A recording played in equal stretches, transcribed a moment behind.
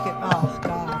Oh,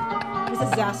 God. He's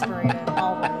exasperated,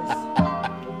 always.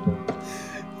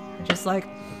 Just like,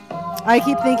 I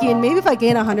keep thinking, maybe if I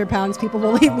gain 100 pounds, people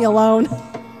will leave me alone.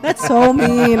 That's so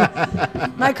mean.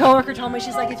 My coworker told me,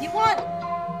 she's like, if you want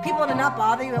people to not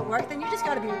bother you at work, then you just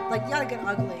gotta be, like, you gotta get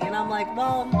ugly. And I'm like,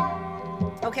 well,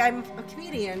 okay, I'm a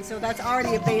comedian, so that's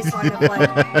already a baseline of, like,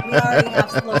 we already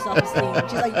have low self-esteem.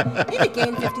 She's like, you need to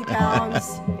gain 50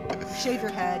 pounds, shave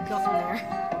your head, go from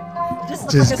there.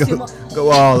 Just look like a sumo. Go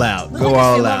all out. Look Go like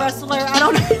all a sumo out. wrestler. I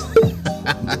don't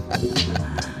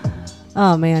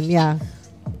Oh, man, yeah.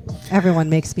 Everyone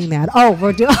makes me mad. Oh,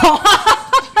 we're doing...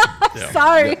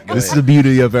 Sorry. This is the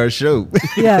beauty of our show.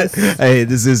 Yes. Hey,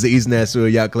 this is the East Nashville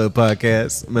Yacht Club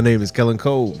podcast. My name is Kellen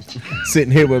Cole.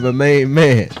 Sitting here with my main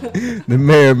man, the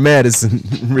mayor of Madison,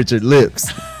 Richard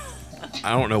Lips.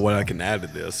 I don't know what I can add to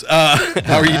this. How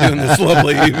are you doing this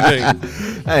lovely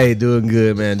evening? Hey, doing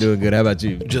good, man. Doing good. How about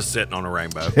you? Just sitting on a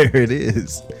rainbow. There it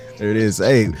is. There it is.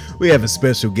 Hey, we have a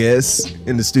special guest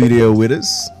in the studio with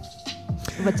us.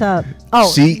 What's up?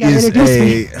 Oh, She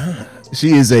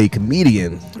is a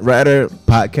comedian, writer,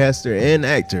 podcaster, and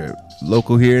actor,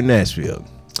 local here in Nashville.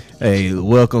 Hey,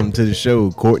 welcome to the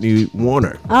show, Cortney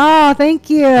Warner. Oh, thank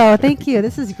you. Thank you.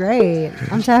 This is great.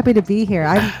 I'm so happy to be here.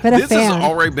 I've been a This fan. has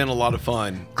already been a lot of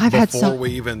fun. I've had before so-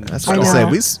 we even. That's I what I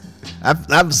know. say.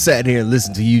 I've sat here and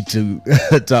listened to you two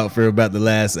talk for about the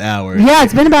last hour. Yeah,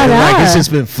 it's been about an Like hour. it's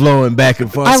just been flowing back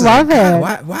and forth. I It's love like, it.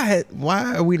 God,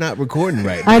 why are we not recording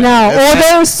right now? I know. Well,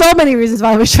 there were so many reasons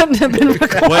why we shouldn't have been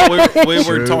recording. Well, we were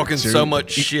True, talking true. so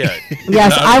much shit.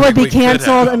 Yes, that I don't would think be we could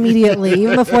canceled have. immediately.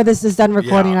 Even before this is done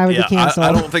recording, I would be canceled.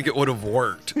 I don't think it would have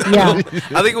worked. Yeah. I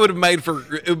think it would have made for. It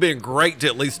would have been great to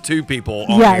at least two people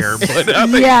on Yes. here. But I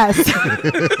think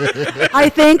Yes. I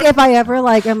think if I ever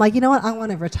I'm like, you know what? I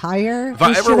want to retire. if I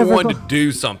We ever should have wanted reco- to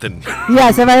do something,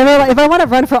 Yes, if I want to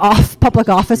run for public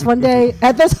office one day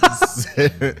at this house.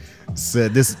 So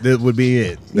this would be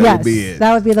it. That Yes, would be it.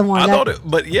 that would be the one. I That- thought it.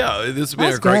 But yeah, this has been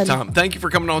That's a great good. time. Thank you for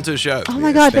coming on to the show. Oh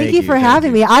my God! Thank thank you you, for thank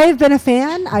having you. me. I have been a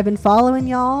fan. I've been following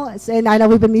y'all, and I know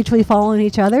we've been mutually following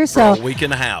each other. For So a week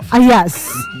and a half. yes,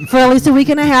 for at least a week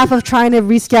and a half of trying to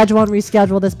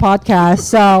reschedule this podcast.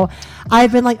 So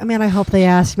I've been like, man, I hope they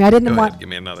ask me. I didn't Go want. ahead, give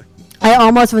me another. I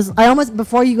almost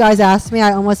before you guys asked me,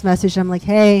 I almost messaged them like,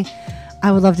 hey,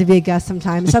 I would love to be a guest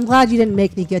sometime. So I'm glad you didn't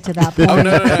make me get to that point. Oh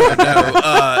no!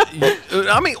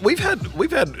 I mean, we've had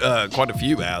quite a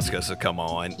few ask us to come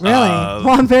on. Really? Well,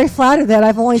 I'm very flattered that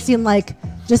I've only seen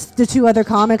just the two other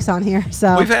comics on here.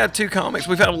 So We've had two comics.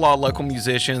 We've had a lot of local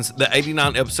musicians. The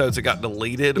 89 episodes that got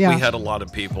deleted, Yeah. we had a lot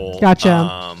of people.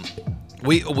 Gotcha.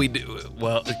 We do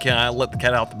well. Can I let the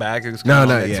cat out the bag? Who's No,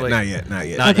 coming on not next yet, week? not yet, not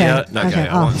yet. Not Okay, yet. Okay. okay.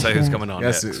 I won't Oh, say who's yeah. coming on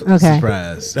That's next. a Okay.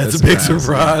 surprise. That's a big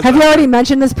surprise. have you already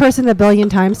mentioned this person a billion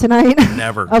times tonight?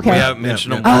 Never. Okay. We haven't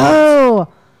mentioned him. Oh. once.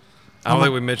 I don't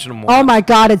think we mentioned him. Oh once. my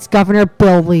God! It's Governor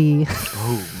Bill Lee.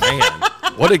 Oh man,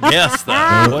 what a guess though.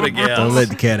 What a guess. Don't let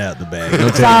the cat out the bag. Don't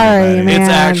tell Sorry, anybody. man. It's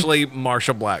actually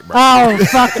Marsha Blackburn. Oh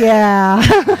fuck yeah!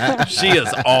 She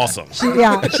is awesome.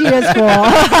 Yeah, she is cool.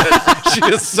 She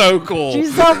is so cool.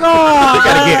 She's so cool.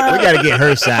 We gotta get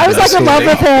her side. I was of the like in love story.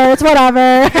 with her. It's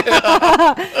whatever.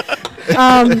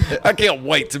 I can't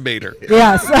wait to meet her.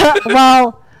 Yes.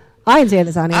 Well, I didn't say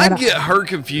this on here. I get her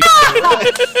confused.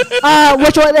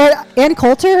 Which one? Ann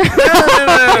Coulter? No.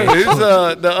 Who's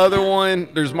the other one?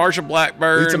 There's Marsha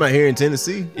Blackburn. You talking about here in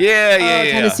Tennessee? Yeah.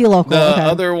 Tennessee local, The okay.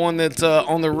 other one that's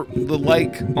on the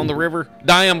lake, on the river.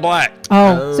 Diane Black.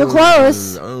 Oh, so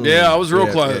close. Oh, Yeah, I was real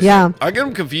close. Yeah. I get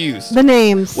them confused. The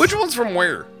names. Which one's from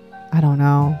where? I don't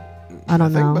know. I I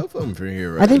don't think know. both of them from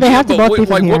here, right? I think they have to But both be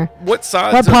from here. What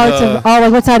sides What parts of? Oh,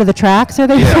 like what side of the tracks are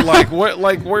they? Yeah, from? like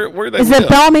where they Is live? it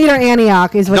Belmead or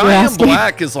Antioch? Is what you're Diane asking?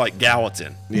 Black is like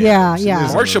Gallatin. Yeah, she yeah.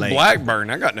 lives on the Marsha lake. Blackburn,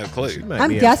 I got no clue. She might I'm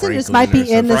be in guessing this Franklin might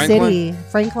be or in the something. city.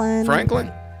 Franklin.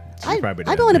 Franklin? probably I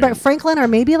down don't know there. about Franklin or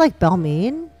maybe like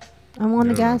Belmead. I want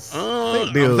to guess. I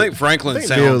Bill- think Franklin I think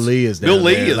sounds. Bill Lee is down Bill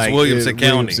Lee there, is like, Williamson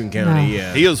County. Williamson County, No.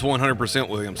 yeah. He is 100%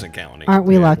 Williamson County. Aren't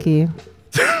we lucky?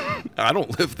 I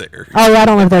don't live there. Oh, yeah, I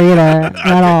don't live there either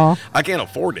at all. I can't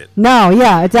afford it. No,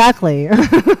 yeah, exactly.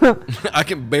 I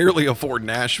can barely afford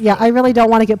Nashville. Yeah, I really don't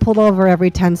want to get pulled over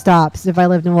every 10 stops if I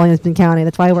lived in Williamson County.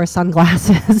 That's why I wear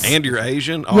sunglasses. And you're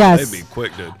Asian? Oh, Yes. they'd be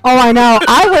quick, dude. Oh, I know.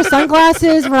 I wear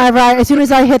sunglasses whenever as soon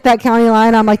as I hit that county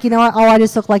line, I'm like, you know what? Oh, I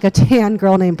just look like a tan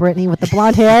girl named Brittany with the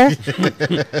blonde hair.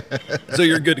 So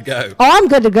you're good to go. Oh, I'm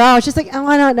good to go. It's just like, oh,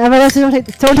 why not? Don't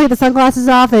take the sunglasses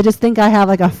off. They just think I have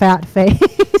like a fat face.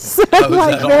 I'm is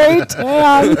like that all? very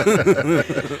tan.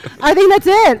 I think that's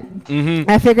it. Mm-hmm.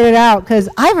 I figured it out because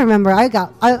I remember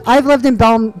I've lived in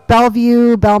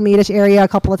Bellevue, Belmeadish area a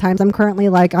couple of times. I'm currently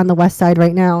like on the west side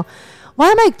right now. Why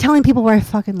am I telling people where I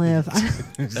fucking live?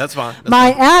 That's fine.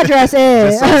 My address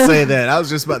is. Just don't say that. I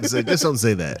was just about to say, just don't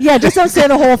say that. Yeah, just don't say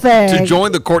the whole thing. To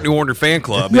join the Cortney Warner fan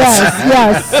club. Yes.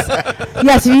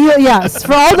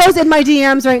 For all those in my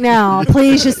DMs right now,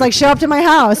 please just like show up to my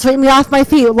house, sweep me off my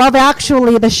feet, Love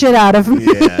Actually the shit out of me.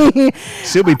 Yeah.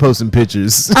 She'll be posting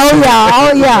pictures.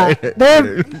 Oh yeah.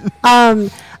 They're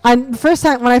first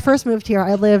time when I first moved here,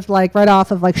 I lived like right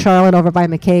off of like Charlotte over by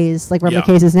McKay's, like where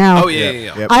McKay's is now. Oh yeah.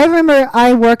 Yep. I remember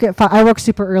I work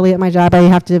super early at my job. I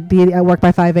have to be at work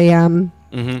by 5 a.m.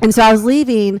 And so I was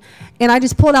leaving, and I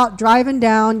just pulled out, driving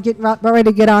down, getting ready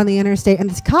to get on the interstate, and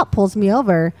this cop pulls me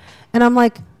over, and I'm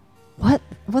like,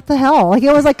 what the hell? Like,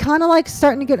 it was like kind of like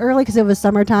starting to get early because it was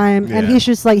summertime, and he's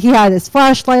just like, he had his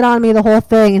flashlight on me, the whole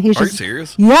thing, and he's just. Are you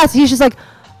serious? Yes, he's just like,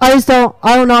 I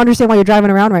don't understand why you're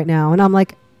driving around right now, and I'm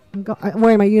like, I'm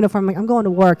wearing my uniform, I'm going to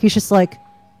work. He's just like,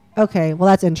 okay, well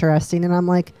that's interesting, and I'm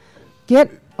like, get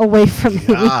away from me.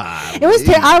 It was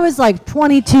I was like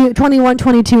 21,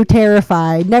 22,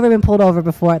 terrified. Never been pulled over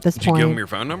before at this point. Did you give him your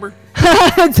phone number?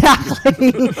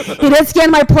 Exactly. He did scan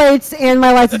my plates and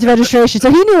my license registration, so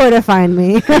he knew where to find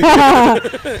me.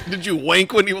 Did you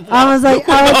wink when he was? I was like,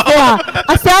 yeah.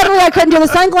 Sadly, I couldn't do the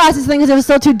sunglasses thing because it was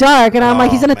still too dark, and I'm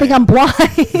like, he's gonna think I'm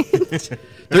blind.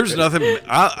 There's nothing.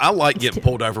 I like getting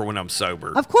pulled over when I'm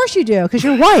sober. Of course you do, because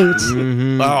you're white.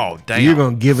 Oh damn! You're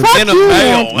gonna give it. Fuck In a you,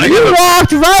 mail. man. You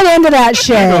walked right into that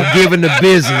shit. You're gonna give him the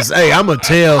business. Hey, I'm gonna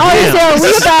tell him. Let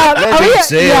me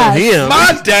tell him.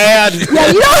 My dad. Yeah,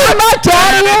 you know who my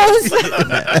daddy is?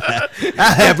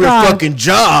 I have your fucking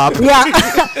job. Yeah.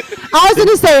 I was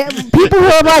gonna say, people who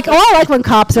are like, oh, I like when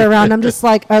cops are around. I'm just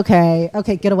like, okay,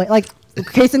 get away. Like,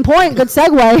 case in point, good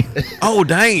segue. Oh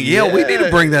dang! Yeah, we need to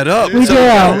bring that up. We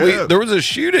do. There was a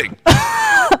shooting.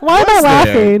 Why am I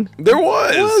laughing? There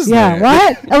was. Yeah,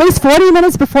 what? At least 40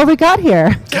 minutes before we got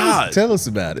here. God, Tell us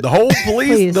about it. the whole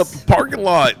police, Please. the parking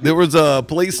lot. There was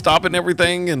police stopping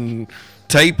everything and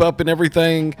tape up and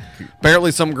everything.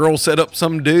 Apparently, some girl set up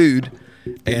some dude.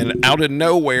 And out of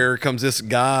nowhere comes this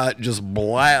guy just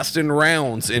blasting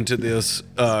rounds into this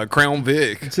Crown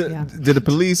Vic. Yeah. Did the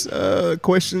police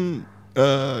question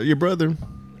your brother?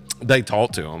 They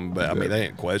talked to him, but I mean, they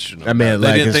didn't question him. I mean, they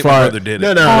like didn't as think far my brother did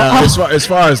it. no. As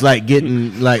far as like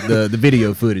getting like the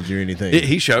video footage or anything.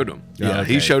 He showed him. Yeah,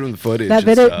 okay. he showed him the footage.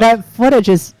 That footage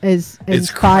is it's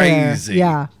fire. crazy.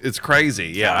 Yeah. It's crazy.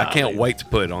 Yeah, I can't wait to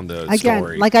put it on the Again,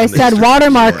 story. like I on the said, Instagram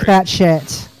watermark story. that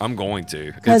shit. I'm going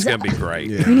to. 'Cause It's going to be great.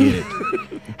 Yeah, get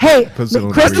it. Hey, Post it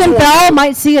on Kristen Twitter. Bell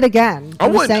might see it again. I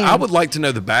I'm would. saying. I would like to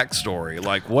know the backstory.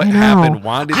 Like, what I know. happened?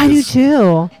 Why did I do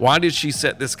too. Why did she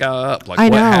set this guy up? Like, I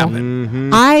what know.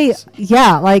 happened?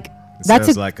 That's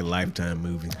Sounds a, like a Lifetime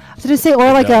movie. so to say,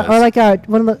 or like does.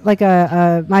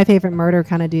 a my favorite murder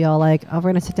kind of deal. Like, oh, we're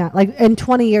gonna sit down. Like, in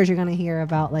 20 years, you're gonna hear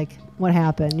about like what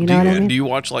happened. You know what I mean? Do you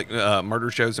watch like murder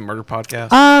shows and murder podcasts?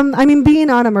 I mean, being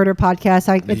on a murder podcast,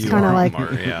 it's You kind of are like.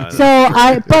 smart, yeah.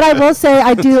 So but I will say,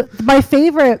 I do my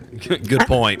favorite. Good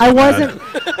point. I wasn't.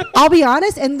 I'll be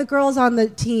honest, and the girls on the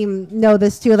team know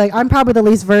this too. Like, I'm probably the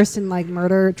least versed in like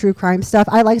murder, true crime stuff.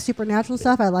 I like supernatural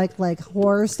stuff. I like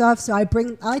horror stuff. So I like to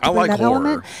bring that horror.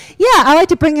 element. Yeah, I like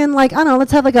to bring in like, I don't know.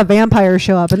 Let's have like a vampire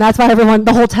show up, and that's why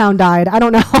the whole town died. I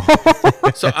don't know.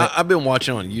 So I've been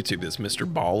watching on YouTube this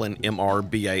Mr. Ballin,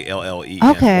 MRBALLEN,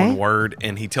 Okay. one word,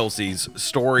 and he tells these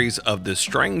stories of the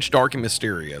strange, dark, and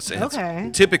mysterious. And Okay.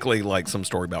 it's typically like some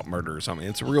story about murder or something.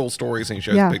 It's real stories, and he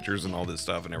shows Yeah. pictures and all this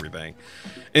stuff and everything.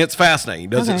 And it's fascinating. He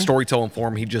does it in Okay. storytelling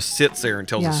form. He just sits there and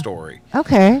tells Yeah. a story.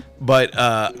 Okay. But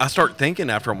I start thinking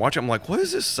after I'm watching, I'm like, what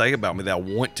does this say about me that I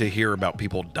want to hear about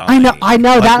people dying? I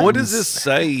know Like, that. what does this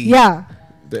say? Yeah.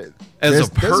 As There's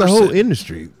a a whole person.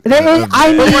 industry. There is- of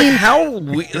I that. But like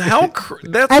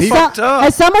mean, that's as, fucked up.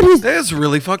 as someone who's That's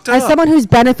really fucked up. as someone who's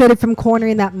benefited from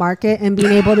cornering that market and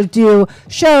being able to do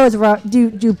shows, do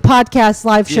podcasts,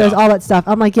 live shows, Yeah. all that stuff,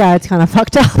 I'm like, yeah, it's kind of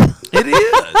fucked up. It is.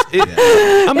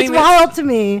 I mean, it's wild to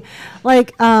me.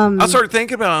 Like, I started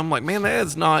thinking about it. I'm like, man,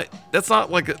 that's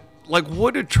not like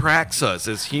what attracts us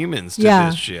as humans to yeah,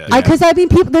 this shit. because I mean,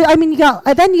 people. I mean, you got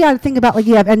to think about like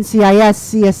you have NCIS,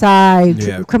 CSI,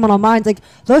 Yeah. Criminal Minds, like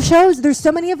those shows. There's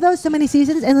so many of those, so many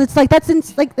seasons, and it's like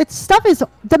it's stuff is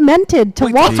demented to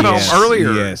we watch. talked about Yes,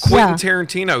 earlier. yes. Quentin Yeah.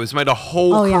 Tarantino has made a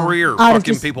whole Oh, yeah. career Out of fucking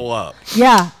just- people up.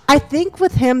 Yeah, I think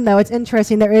with him though, it's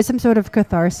interesting. There is some sort of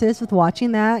catharsis with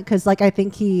watching that because, like, I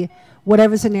think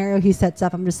whatever scenario he sets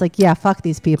up, I'm just like, yeah, fuck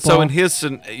these people. So in his,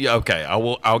 okay,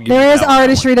 I'll give there you is that one.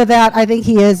 artistry to that. I think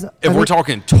he is. If we're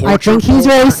talking torture, I think he's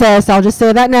porn, racist. I'll just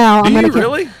say that now. Do I'm you gonna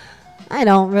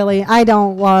really? I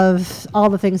don't love all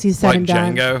the things he's said Like and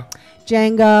done. Django?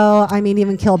 Django. I mean,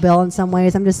 even Kill Bill in some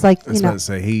ways. I'm just like, I was about to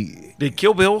say Did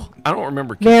Kill Bill? I don't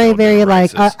remember. Kill very, Bill very being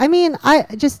like.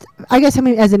 racist. I guess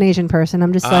as an Asian person,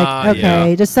 I'm just like, okay,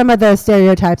 yeah. just some of the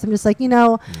stereotypes. I'm just like, you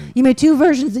made two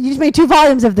versions. You just made 2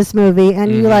 volumes of this movie,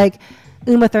 and you like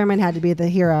Uma Thurman had to be the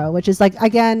hero, which is like,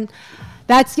 again,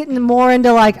 that's getting more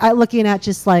into like looking at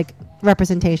just like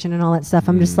representation and all that stuff.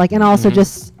 I'm just like, and also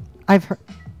just I've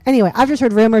just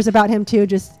heard rumors about him too,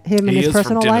 just him and his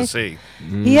personal life.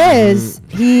 He is.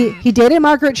 He dated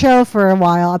Margaret Cho for a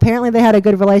while. Apparently they had a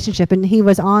good relationship, and he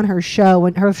was on her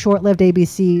show, her short-lived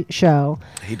ABC show.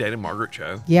 He dated Margaret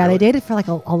Cho. Yeah, Really? they dated for like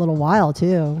a little while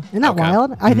too. Isn't that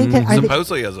wild? I think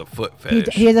Supposedly he has a foot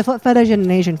fetish. he has a foot fetish and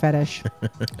an Asian fetish.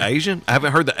 Asian? I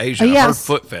haven't heard the Asian. Yes. I've heard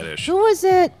foot fetish. Who was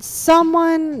it?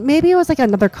 Someone, maybe it was like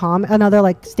another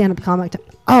like stand-up comic.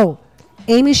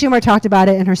 Amy Schumer talked about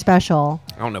it in her special.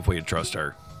 I don't know if we would trust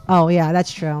her. Oh yeah,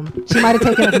 that's true. She might have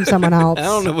taken it from someone else. I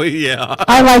don't know. Yeah.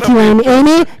 I like you, Amy.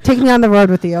 Amy, take me on the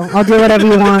road with you. I'll do whatever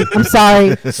you want. I'm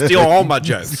sorry. Steal all my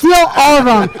jokes. Steal all of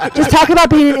them. Just talk about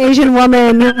being an Asian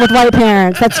woman with white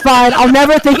parents. That's fine. I'll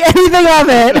never think anything of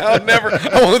it.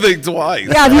 I won't think twice.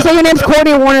 Yeah, if you say your name's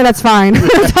Cortney Warner, that's fine.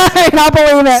 That's fine. I'll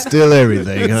believe it. Still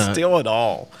everything, huh? Steal it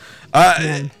all.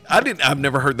 I've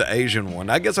never heard the Asian one.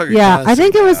 I guess I could. Yeah, kinda I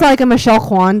think see it was that. like a Michelle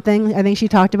Kwan thing. I think she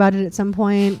talked about it at some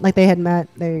point. Like they had met.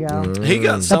 There you go. He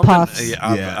got The something. puffs. Yeah,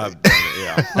 I've done it.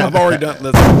 Yeah, I've already done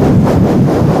this.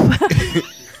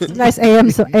 Nice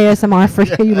ASMR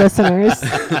for you listeners.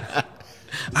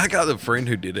 I got a friend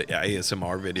who did an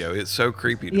ASMR video. It's so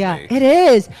creepy to Yeah, me. it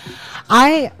is.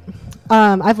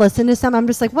 I've listened to some. I'm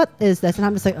just like, what is this? And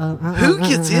I'm just like, Who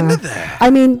gets into that? I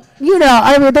mean,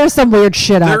 there's some weird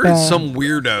shit out There there. is some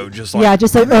weirdo just like Yeah,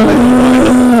 just like,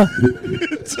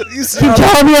 keep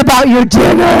telling me about your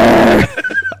dinner.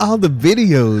 all the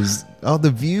videos, all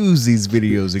the views these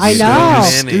videos are I getting. know.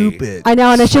 They're stupid. I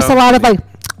know, and it's just a So lot of like,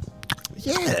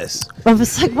 Yes. I'm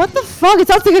just like, what the fuck? It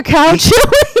sounds like a cow chewing.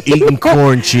 Eating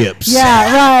corn chips.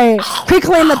 Yeah, right.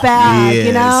 Crinkling the bag, you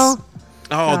Yes. know?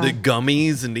 the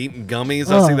gummies and eating gummies.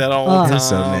 I see that all the time. That's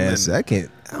so nasty.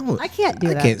 and I can't do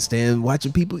that. I can't stand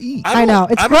watching people eat. I know,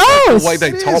 it's I don't like gross. the way they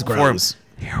It is talk for him. gross.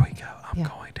 Here we go. I'm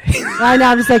going to. I know,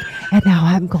 I'm just like, and now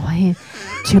I'm going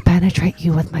to penetrate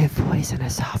you with my voice in a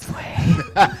soft way.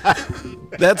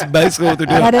 That's basically what they're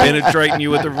doing. That is- Penetrating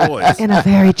you with their voice. In a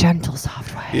very gentle,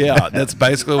 soft way. Yeah, that's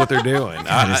basically what they're doing.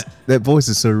 That voice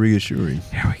is so reassuring.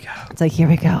 Here we go. It's like, here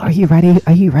we go. Are you ready?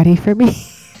 Are you ready for me?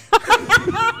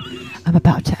 I'm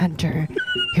about to enter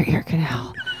your ear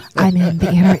canal. I'm in the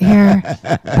inner ear,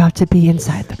 about to be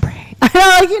inside the brain.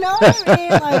 You know what I mean?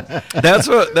 Like,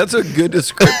 That's a good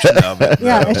description of it.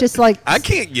 yeah, it's just like, I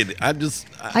can't get it.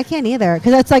 I can't either.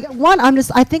 Because it's like,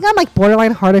 I think I'm like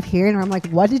borderline hard of hearing, where I'm like,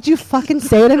 what did you fucking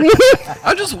say to me?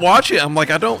 I just watch it. I'm like,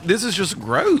 this is just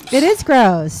gross. It is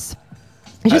gross.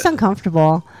 It's just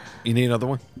uncomfortable. You need another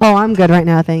one? Oh, I'm good right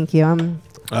now. Thank you.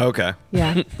 Oh, okay.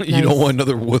 Yeah. You nice. don't want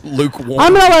another lukewarm?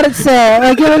 I'm going to let it sit.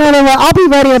 Like, give it another one. I'll be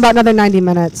ready in about another 90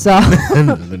 minutes. So,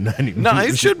 Another 90 No,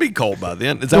 minutes. it should be cold by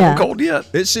then. Is that Yeah. one cold yet?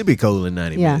 It should be cold in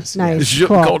 90 yeah, minutes. nice. It should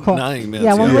be cold in 90 minutes,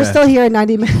 Yeah, when we're yeah. still here in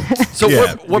 90 minutes. So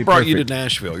Yeah, what be brought you to perfect.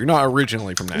 Nashville? You're not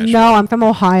originally from Nashville. No, I'm from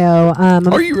Ohio.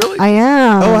 Are you really? I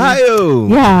am. Ohio.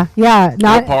 Yeah, yeah. What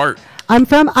Not. part? I'm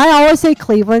from. I always say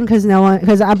Cleveland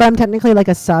but I'm technically like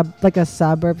a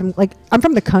suburb. I'm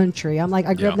from the country. I grew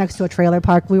up Yeah. next to a trailer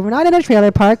park. We were not in a trailer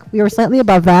park. We were slightly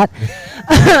above that.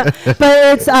 But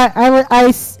it's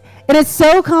and it's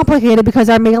so complicated because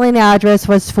our mailing address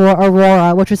was for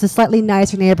Aurora, which was a slightly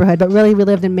nicer neighborhood, but really we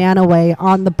lived in Manaway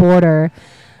on the border.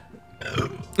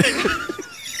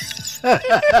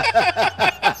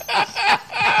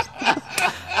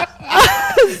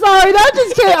 Sorry, that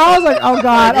just came. I was like, oh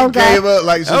god, oh Came god. up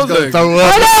like she's That was going to a- throw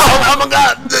up. Oh my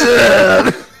God!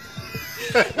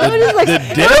 It was just like, The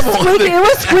it devil.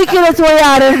 was squeaking its way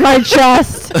out of my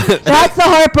chest. That's the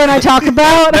heartburn I talk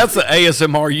about. That's the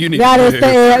ASMR you need That to is do.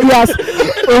 the yes.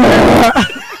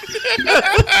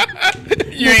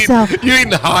 You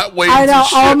eating hot wings I know. and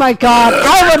shit. Oh my god,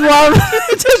 I would love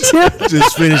to do.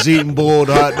 Just finished eating boiled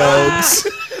hot dogs.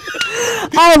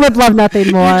 I would love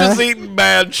nothing more. You're just eating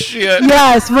bad shit.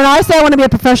 Yes, when I say I want to be a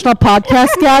professional podcast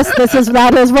guest,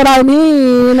 that is what I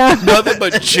mean. Nothing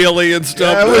but chili and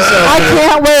stuff. I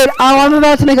can't wait. I'm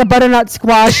about to make a butternut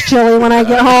squash chili when I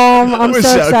get home. I I'm wish so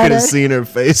y'all could excited. have seen her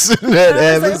face in that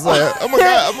ad. It's like, oh my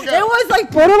God, oh my It God. was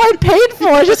like borderline painful.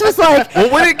 It just was like,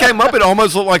 Well, when it came up, it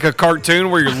almost looked like a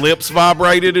cartoon where your lips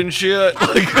vibrated and shit.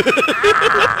 Like,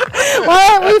 why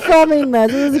aren't we filming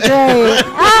this? This is great.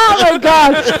 Oh my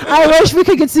god. I wish we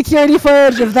could get security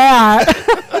footage of that.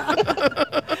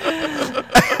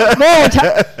 Man,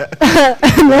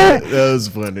 That was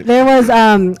funny. There was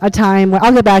a time where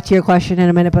I'll get back to your question in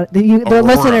a minute, but the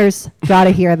listeners got to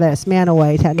hear this. Man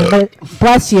away, Teddy. But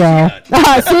bless you. See,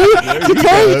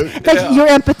 you're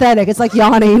empathetic. It's like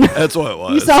yawning. That's what it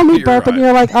was. You saw me burp, and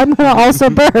you're like, I'm gonna also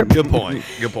burp. Good point.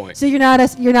 So you're not a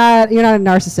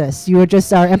narcissist. You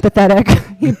just are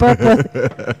empathetic. You burp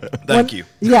with. Thank you.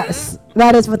 Yes,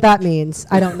 that is what that means.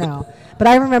 I don't know, but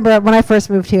I remember when I first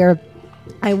moved here.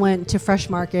 I went to Fresh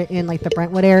Market in like the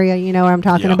Brentwood area, you know what I'm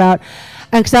talking about.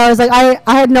 And so I was like, I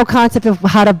had no concept of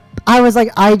how to,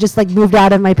 I just like moved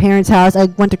out of my parents' house. I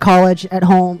went to college at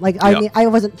home. Like, I mean, I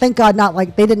wasn't, thank God, not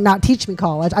like, they did not teach me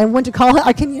college. I went to college,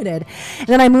 I commuted. And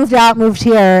then I moved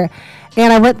here.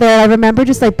 And I went there. I remember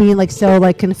just like being like so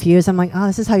like confused. I'm like, oh,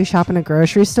 this is how you shop in a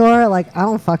grocery store. Like, I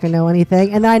don't fucking know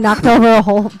anything. And then I knocked over a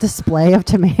whole display of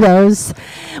tomatoes,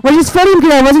 which is funny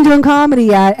because I wasn't doing comedy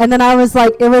yet. And then I was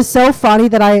like, it was so funny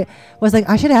that I was like,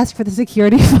 I should ask for the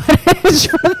security footage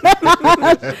for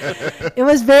that. It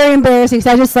was very embarrassing.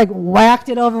 So I just like whacked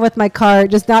it over with my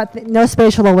cart. Just no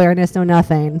spatial awareness, no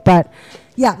nothing. But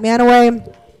yeah,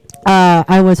 Manaway.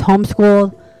 I was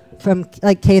homeschooled. From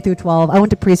like K through 12, I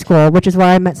went to preschool, which is where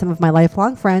I met some of my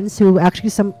lifelong friends. Who actually,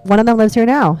 one of them lives here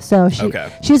now. So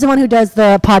she's the one who does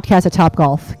the podcast at Top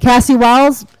Golf. Cassie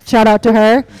Wells, shout out to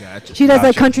her. Gotcha. She does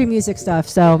like country music stuff.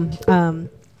 So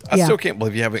I still can't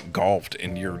believe you haven't golfed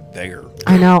and you're there.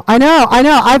 I know.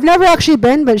 I've never actually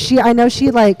been, but she's always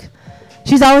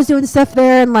doing stuff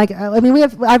there. And like, I mean,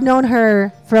 I've known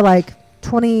her for like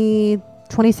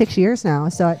 26 years now.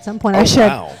 So at some point I should.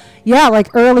 Wow. Yeah,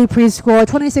 like early preschool,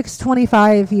 26,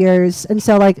 25 years. And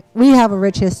so, like, we have a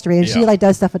rich history. And she, like,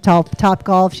 does stuff at Top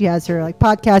Golf. She has her, like,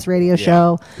 podcast, radio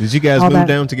show. Did you guys move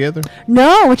down together?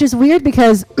 No, which is weird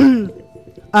because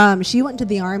she went into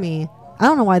the Army. I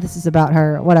don't know why this is about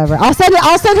her. Whatever. I'll send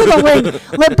her the link.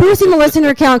 Let boosting the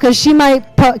listener count because she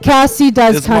might. Cassie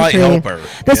does this country. Might help her.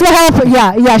 This will help her.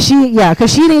 Yeah,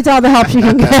 because she needs all the help she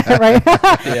can get, right?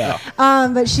 Yeah.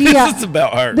 But she. This is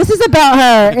about her. This is about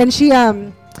her, and she.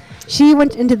 She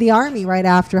went into the Army right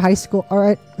after high school,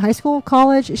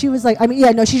 college. She was like,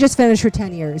 she just finished her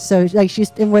 10 years. So like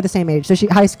and we're the same age. So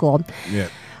high school. Yeah.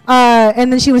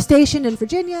 And then she was stationed in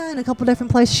Virginia and a couple different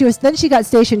places. Then she got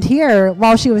stationed here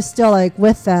while she was still like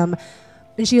with them.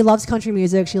 And she loves country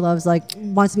music. She loves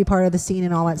wants to be part of the scene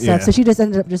and all that stuff. So she just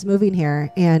ended up just moving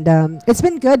here. And it's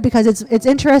been good because it's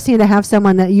interesting to have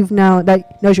someone that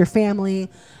that knows your family.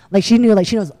 Like she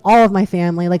knows all of my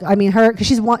family. Like I mean, her because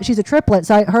she's a triplet.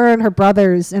 So her and her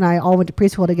brothers and I all went to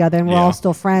preschool together, and we're all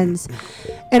still friends.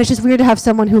 And it's just weird to have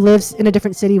someone who lives in a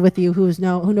different city with you who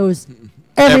knows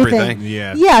everything.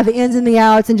 Yeah, the ins and the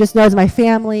outs, and just knows my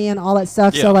family and all that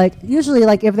stuff. Yeah. So like usually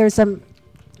if there's some.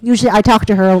 Usually I talk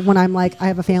to her when I'm like I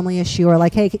have a family issue or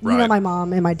like, hey, you know my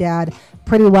mom and my dad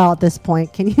pretty well at this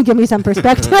point. Can you give me some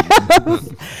perspective?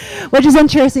 Which is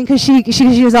interesting because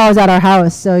she was always at our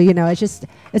house. So,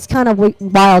 it's kind of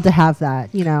wild to have that,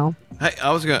 Hey,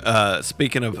 I was going to,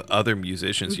 speaking of other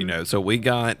musicians, so we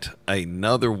got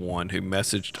another one who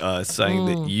messaged us saying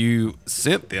that you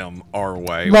sent them our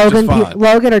way.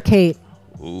 Logan or Kate?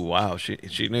 Ooh, wow.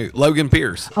 She knew. Logan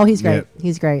Pierce. Oh, he's great. Yep.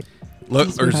 He's great.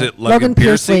 Or is it Logan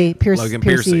Piercy? Logan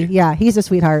Piercy. Yeah, he's a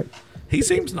sweetheart. He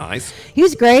seems nice.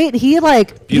 He's great.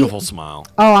 Beautiful smile.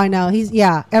 Oh, I know.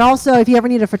 And also, if you ever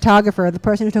need a photographer, the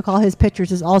person who took all his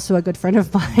pictures is also a good friend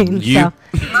of mine. You? So.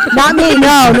 Not me.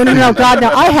 No. God, no.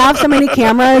 I have so many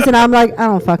cameras, and I'm like, I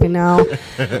don't fucking know.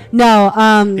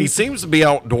 No. He seems to be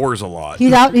outdoors a lot.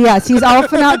 He's out. Yes, he's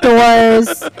often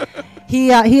outdoors.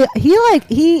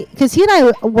 Because he and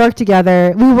I work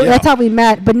together. That's how we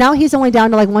met. But now he's only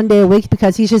down to 1 day a week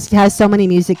because he just has so many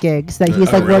music gigs that he's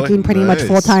working pretty much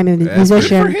full time as a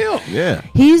musician. Good for him. Yeah.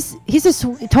 He's a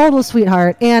total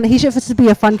sweetheart, and he should just be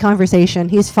a fun conversation.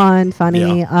 He's fun,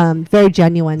 funny, very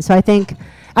genuine. So I think.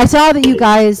 I saw that you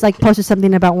guys posted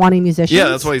something about wanting musicians. Yeah,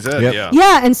 that's what he said. Yep.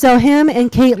 Yeah, and so him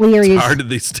and Kate Leary. Tired of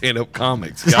these stand-up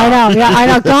comics. God. I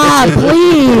know. God,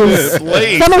 please.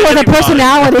 Someone with a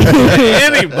personality.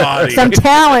 Anybody. Some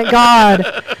talent.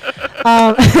 God.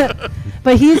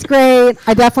 But he's great.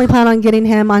 I definitely plan on getting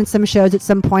him on some shows at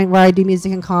some point where I do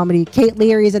music and comedy. Kate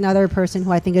Leary is another person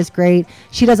who I think is great.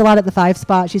 She does a lot at the 5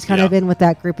 Spot. She's kind of in with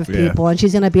that group of people, and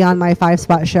she's going to be on my 5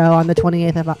 Spot show on the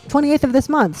 28th of this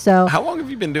month. So how long have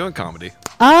you been doing comedy?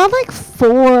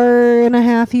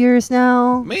 4.5 years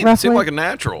now. Man, you seem like a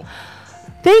natural.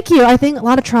 Thank you. I think a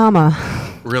lot of trauma.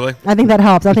 Really? I think that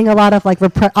helps. I think a lot of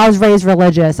I was raised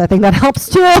religious. I think that helps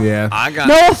too. Yeah.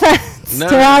 No offense.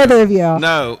 sense to either of you.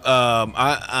 No.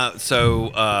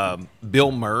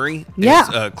 Bill Murray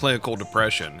Yeah. is clinical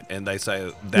depression, and they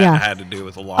say that Yeah. had to do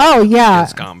with a lot Oh of yeah.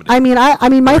 his comedy. I mean,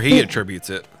 my or he attributes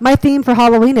it. my theme for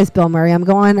Halloween is Bill Murray. I'm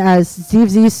going as Steve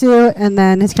Zissou and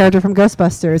then his character from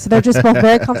Ghostbusters. So they're just both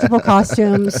very comfortable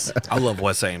costumes. I love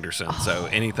Wes Anderson, so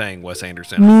anything Wes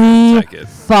Anderson, Me I'll take it.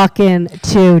 fucking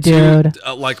too, dude.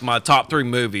 Like my top 3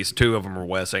 movies, 2 of them are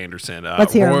Wes Anderson.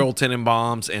 Let's hear 'em. Royal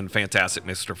Tenenbaums and Fantastic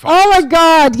Mr. Fox. Oh my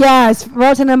God, yes.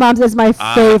 Royal Tenenbaums is my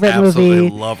favorite I absolutely movie.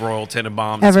 love Royal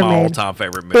Tenenbaums. It's ever my made. all-time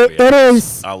favorite movie. It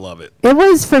is. I love it. It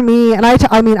was for me, and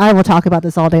I mean, I will talk about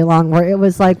this all day long, where it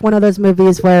was like one of those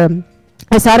movies where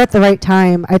I saw it at the right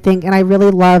time, I think, and I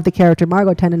really love the character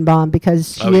Margot Tenenbaum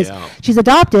because she's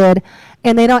adopted,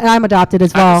 and and I'm adopted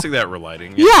as well. I can see that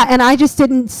relating. Yeah, and I just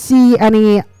didn't see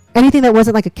anything that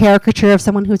wasn't like a caricature of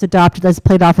someone who's adopted that's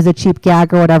played off as a cheap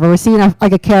gag or whatever. We're seeing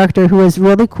like a character who is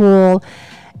really cool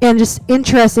and just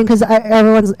interesting because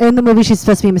everyone's in the movie. She's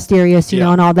supposed to be mysterious, you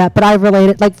know, and all that. But I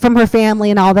related like from her family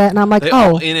and all that, and I'm like, They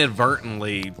all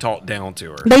inadvertently talk down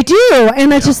to her. They do,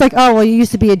 and it's just like, oh, well, you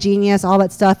used to be a genius, all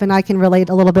that stuff, and I can relate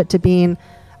a little bit to being.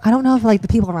 I don't know if like the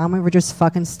people around me were just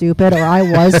fucking stupid or I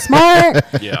was smart,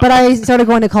 but I started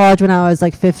going to college when I was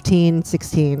like 15,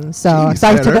 16. So, Jeez,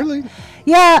 I that took early?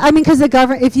 Yeah, I mean, because the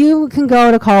government, if you can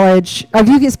go to college, or if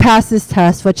you get past this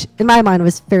test, which in my mind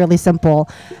was fairly simple,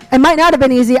 it might not have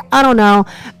been easy. I don't know,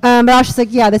 but I was just like,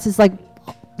 yeah, this is like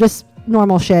just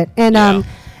normal shit, and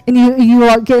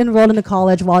you get enrolled into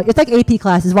college while it's like AP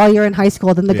classes while you're in high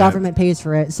school. Then the government pays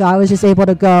for it. So I was just able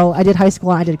to go. I did high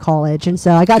school and I did college, and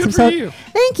so I got Good some. for you.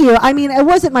 Thank you. I mean, it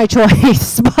wasn't my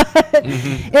choice, but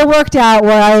it worked out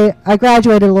where I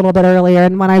graduated a little bit earlier,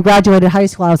 and when I graduated high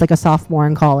school, I was like a sophomore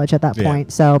in college at that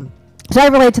point. So I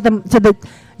relate to the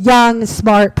young,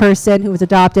 smart person who was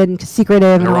adopted and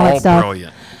secretive and all that stuff.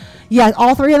 Brilliant. Yeah,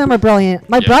 all 3 of them are brilliant.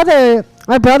 My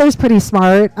brother's pretty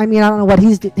smart. I mean, I don't know what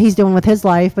he's doing with his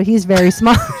life, but he's very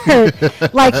smart.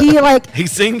 He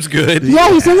seems good.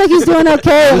 Yeah, he seems like he's doing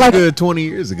okay. It was like good 20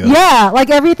 years ago. Yeah, like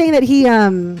everything that he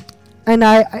and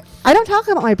I don't talk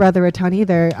about my brother a ton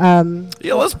either.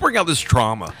 Yeah, let's bring out this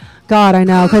trauma. God, I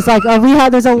know, because like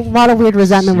there's a lot of weird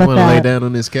resentment You with want to lay that. down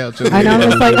on this couch? I know.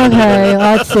 It's like, okay,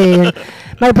 let's see.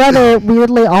 My brother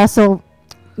weirdly also.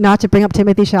 Not to bring up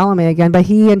Timothy Chalamet again, but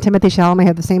he and Timothy Chalamet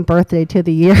have the same birthday to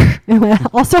the year.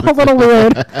 Also a little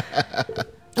weird.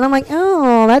 And I'm like,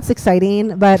 oh, that's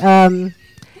exciting. But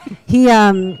he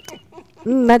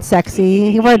that's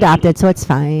sexy. He was adopted, so it's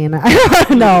fine.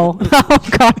 No. Oh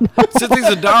God, no. Since he's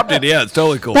adopted, yeah, it's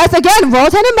totally cool. That's again Royal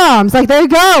Tenenbaums. Like there you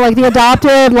go. Like the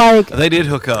adopted, like They did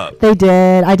hook up. they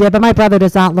did. I did, but my brother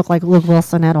does not look like Luke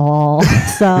Wilson at all.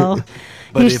 So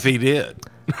But if he did.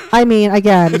 I mean,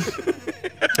 again,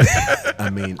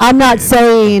 I'm not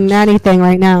saying anything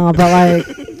right now, but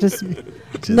like, just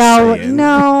no, saying.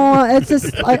 no. It's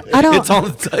just like, I don't. It's on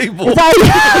the table.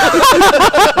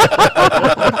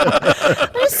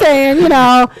 I'm just saying,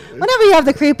 whenever you have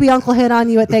the creepy uncle hit on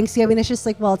you at Thanksgiving, it's just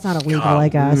like, well, it's not illegal, I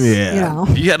guess. Yeah.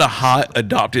 If you had a hot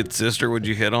adopted sister, would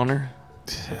you hit on her?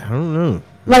 I don't know.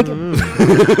 Like,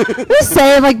 just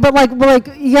saying, like, but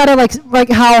you gotta like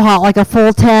how hot, like a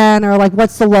full 10, or like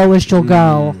what's the lowest you'll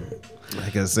go?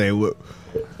 Like I say,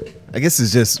 I guess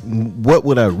it's just what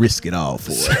would I risk it all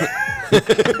for?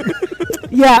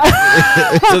 Yeah.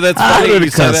 So that's funny. What are the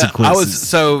you say that.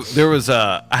 consequences?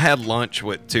 I had lunch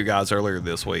with 2 guys earlier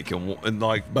this week, and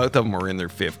like both of them were in their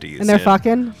 50s. And they're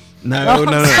fucking. No,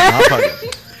 not fucking.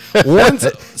 One's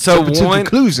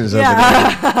Conclusions of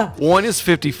it. One is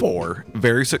 54,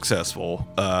 very successful,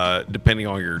 depending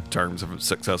on your terms of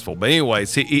successful. But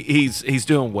anyways, he's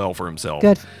doing well for himself.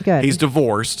 Good. He's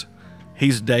divorced.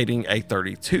 He's dating a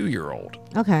 32-year-old.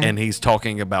 Okay. And he's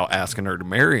talking about asking her to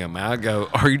marry him. And I go,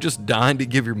 are you just dying to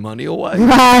give your money away?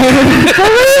 Right. For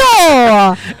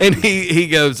real. And he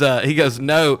goes,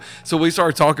 no. So we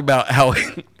started talking about how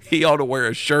he ought to wear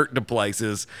a shirt to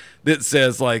places that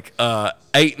says like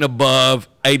 8 and above,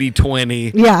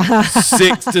 80-20, Yeah.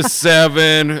 6 to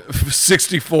 7,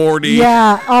 60-40.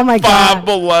 Yeah. Oh my 5 God.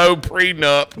 below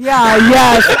prenup. Yeah.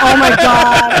 Yes. Oh my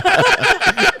God.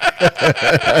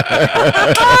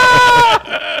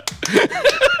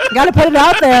 Gotta put it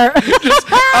out there.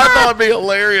 I thought it'd be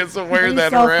hilarious to wear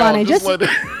that so around. funny. Just Just- let it,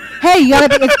 Hey, you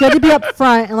gotta. It's good to be up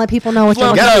front and let people know what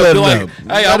you're well, looking gotta no, let be 'em like,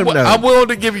 know. hey, Let 'em know. I'm willing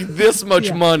to give you this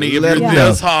much money if Let you're 'em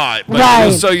this know. hot. But Right.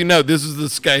 just so you know, this is the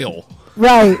scale.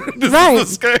 Right. This Right.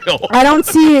 is the scale. I don't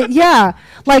see it. Yeah.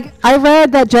 Like, I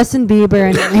read that Justin Bieber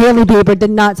and Hailey Bieber did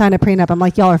not sign a prenup. I'm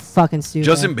like, y'all are fucking stupid.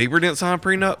 Justin Bieber didn't sign a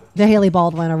prenup? The Haley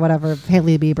Baldwin or whatever,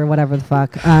 Hailey Bieber, whatever the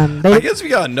fuck. I guess if you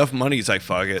got enough money, you say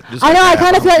fuck it. Just I know, I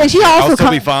kind of feel like she also I'll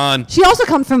still be fine. She also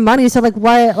comes from money, so like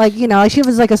why, like, you know, like she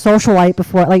was like a socialite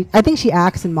before. Like I think she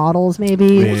acts and models maybe.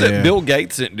 Yeah. Was it Bill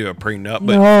Gates didn't do a prenup?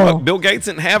 But No. Bill Gates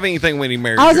didn't have anything when he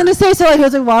married I was her. gonna say, so like he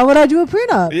was like, why would I do a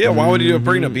prenup? Yeah, why would he do a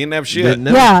prenup? He didn't have shit. Didn't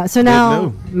know. Yeah, so Didn't now,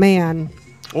 know. man,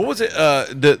 What was it?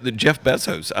 The Jeff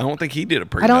Bezos. I don't think he did a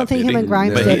prenup. I don't think did him he? and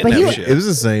Grimes But did, he but didn't he have was- shit. It was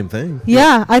the same thing.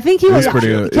 yeah, I think he was was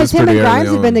pretty- it was because him pretty and early Grimes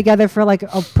have been on. together for like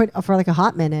a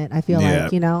hot minute. I feel Yeah.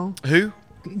 like, you know, Who?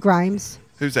 Grimes.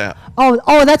 Who's that?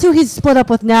 Oh, that's who he's split up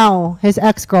with now. His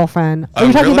ex-girlfriend. Are Oh,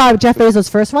 you talking really? about Jeff Bezos'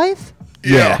 first wife?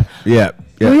 Yeah. Yeah.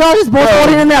 We all just both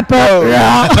holding in that book.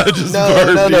 Yeah. Just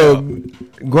No.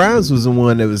 Grimes was the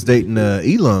one that was dating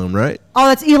Elon, right? Oh,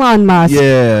 that's Elon Musk.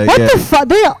 Yeah, What yeah. the fuck?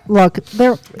 They all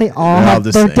all have.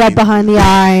 the They're same. dead behind the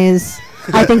eyes.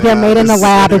 I think they're made in the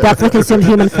lab. They definitely consumed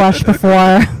human flesh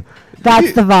before.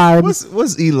 That's the vibe.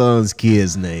 What's Elon's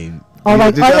kid's name? Oh,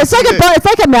 like Did y'all it's like see it's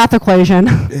like a math equation.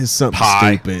 It's something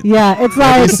Pi. stupid. Yeah, it's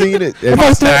Have you like seen it? it's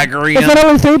like Pythagorean. it's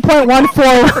literally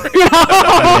 3.14. You know?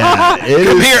 Yeah, it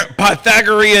Come is. here,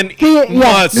 Pythagorean Yeah,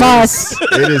 Musk. Musk.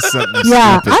 It is something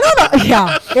Yeah, stupid. I don't know.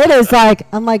 Yeah, it is like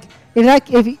I'm like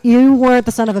if you weren't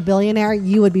the son of a billionaire,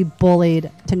 you would be bullied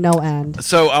to no end.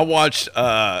 So I watched.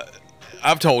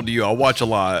 I've told you I watch a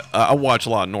lot. I watch a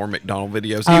lot of Norm Macdonald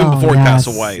videos. Even Oh, before he passed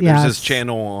yes, away, yes. there's this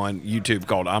channel on YouTube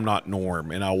called "I'm Not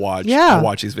Norm," and I watch. Yeah. I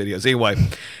watch these videos. Anyway,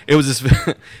 it was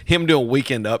this him doing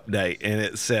Weekend Update, and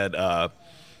it said.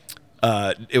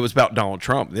 It was about Donald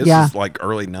Trump. This Yeah. is like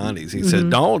early 90s. He said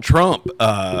Donald Trump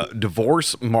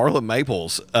divorced Marla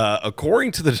Maples.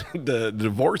 According to the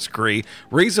divorce decree,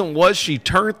 reason was she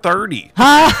turned 30.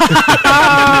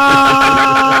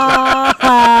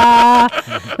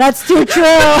 That's too true.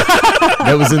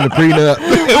 That was in the prenup.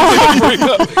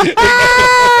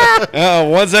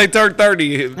 Once they turned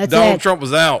 30, That's Donald it. Trump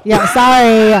was out. Yeah,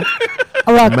 sorry.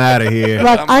 Look, I'm out of here.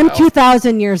 look, I'm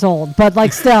 2,000 years old, but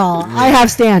like still, I have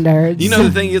standards. You know,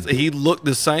 the thing is, he looked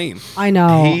the same. I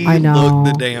know, He I know.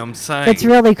 looked the damn same. It's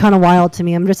really kind of wild to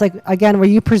me. I'm just like, again, were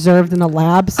you preserved in a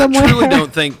lab somewhere? I truly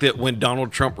don't think that when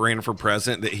Donald Trump ran for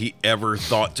president that he ever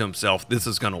thought to himself, this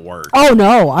is going to work. Oh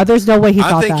no, there's no way he I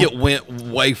thought think that. it went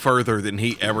way further than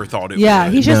he ever thought it Yeah,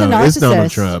 would. he's just a narcissist. It's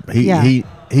Donald Trump. Yeah.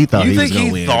 He thought You he was think gonna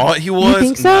he win. thought he was?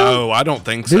 think so? No, I don't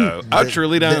think so. I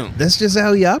truly don't. That's just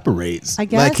how he operates. I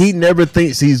Like he guess. never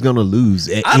thinks he's gonna lose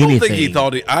at I don't anything. think he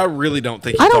thought it. I really don't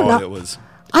think he I don't thought know. it was.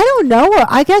 I don't know.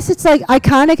 I guess it's like I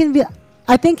kind of can be.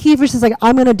 I think he was just like,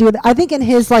 I'm gonna do it. I think in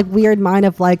his like weird mind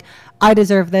of like, I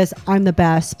deserve this. I'm the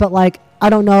best. But like, I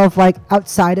don't know if like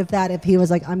outside of that, if he was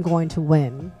like, I'm going to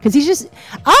win, because he's just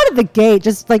out of the gate,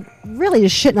 just like really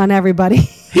just shitting on everybody.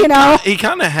 You know? He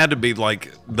kind of had to be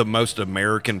like the most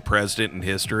American president in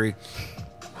history.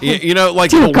 You know,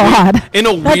 like Dear in a God. in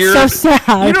a That's weird, so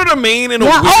sad. You know what I mean? In a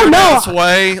Yeah, weird oh, no. ass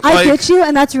way. I Like, get you,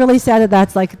 and that's really sad that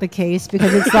that's like the case,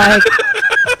 because it's like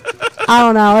I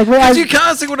don't know, like do you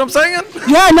kind of see what I'm saying?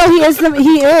 yeah, no, he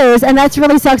is, and that's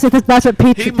really sucks because that's what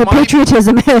He the might-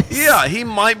 patriotism is. Yeah, he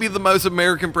might be the most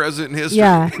American president in history.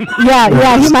 yeah,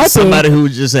 he might Somebody be. who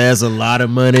just has a lot of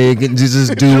money can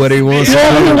just do what he wants.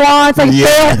 Yeah, to he do. wants like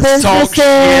Yes. fair Talk businesses.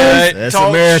 shit. That's talk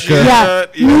America. Shit. Yeah,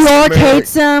 yes. New York America.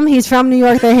 hates him. He's from New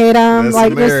York. They hate him. That's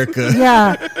like America. Just,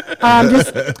 yeah,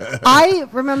 just I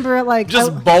remember like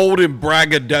Just bold and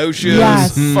braggadocious,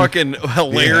 Yes. fucking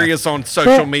hilarious on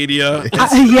social But- media.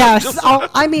 yes.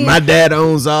 I mean, My dad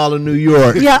owns all of New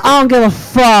York. yeah, I don't give a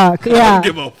fuck. I Yeah, don't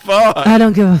give a fuck. I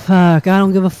don't give a fuck. I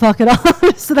don't give a fuck at all.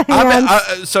 Just the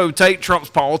hands. So take Trump's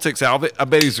politics out of it. I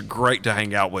bet he's great to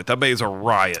hang out with. I bet he's a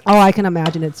riot. Oh, I can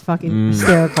imagine it's fucking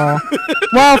hysterical.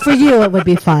 Well, for you, it would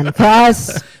be fun. For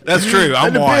us, That's true.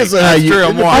 I'm It white. depends on how That's you- true. it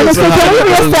I'm I white. was so like, how can we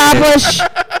you- reestablish,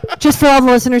 just for all the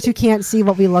listeners who can't see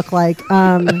what we look like,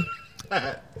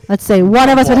 let's say one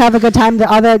of us would have a good time,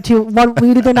 the other two, one,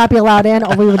 we'd either not be allowed in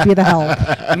or we would be the help.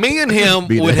 Me and him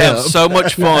Be the would have help. so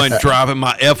much fun driving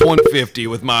my F-150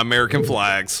 with my American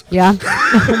flags. Yeah?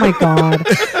 Oh my God.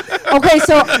 Okay,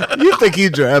 so You think he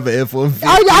drive an F-150?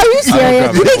 are you serious?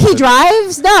 drive You an think he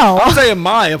drives? No. I'm saying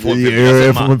my F-150. I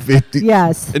Your said my- F-150.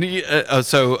 Yes. And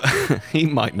so he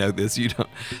might know this. You don't.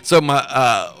 So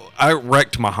I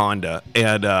wrecked my Honda,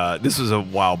 and this was a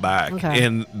while back. Okay.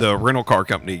 And the rental car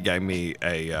company gave me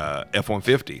a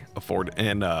F-150, a Ford,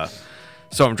 and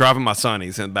so I'm driving my son.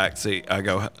 He's in the back seat. I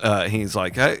go. He's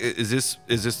like, "Hey, is this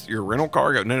your rental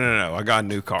car?" I go, "No. I got a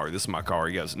new car. This is my car."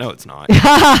 He goes, "No, it's not."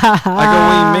 I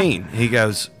go, "What do you mean?" He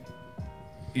goes,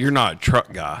 you're not a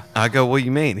truck guy. I go, what do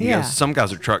you mean? He Yeah. goes, some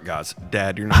guys are truck guys.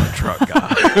 Dad, you're not a truck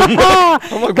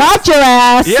guy. Got your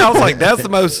ass. Yeah, I was like, that's the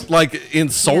most like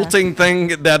insulting thing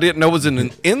that I didn't know was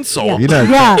an insult. You're not a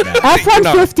Yeah, truck guy.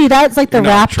 F-150, that's like the you're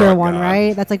not a Raptor truck one, guy.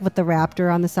 right? That's like with the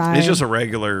Raptor on the side. It's just a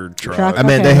regular truck. Truck. I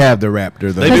mean, Okay. they have the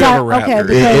Raptor though. They do have a Okay, Raptor.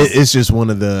 because- It's just one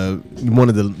of the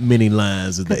many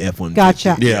lines of the F-150.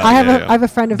 Gotcha. Yeah, I have yeah. I have a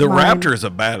friend of the mine. Raptor is a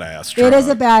badass truck. It is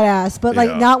a badass, but like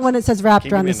Yeah. not when it says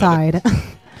Raptor you on the give me another? side.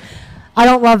 I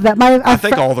don't love that. I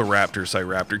think all the Raptors say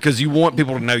Raptor because you want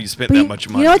people to know you spent that much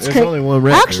money. You know what's There's crazy? only one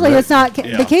Raptor, Actually, right? it's not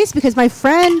Yeah. the case because my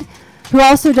friend, who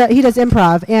also does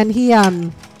improv, and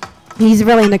he's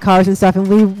really into cars and stuff, and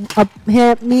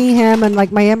him, and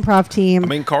like my improv team. I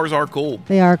mean, cars are cool.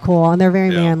 They are cool and they're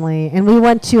very Yeah. manly. And we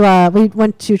went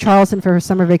to Charleston for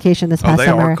summer vacation this Oh, past they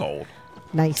summer. are cold.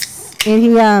 Nice.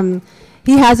 And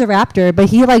he has a Raptor, but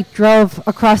he like drove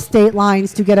across state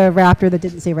lines to get a Raptor that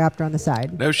didn't say Raptor on the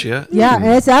side. No shit. Yeah, and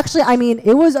it's actually, I mean,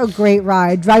 it was a great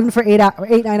ride. Driving for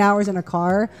 9 hours in a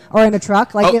car or in a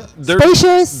truck, like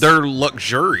spacious. They're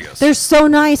luxurious. They're so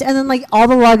nice, and then like all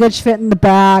the luggage fit in the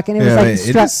back, and it was Yeah,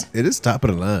 like man, it is top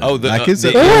of the line. Oh, the- like it's the-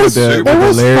 up it there was- with it the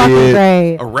was fucking Lariat.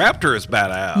 great. A Raptor is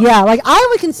badass. Yeah, like I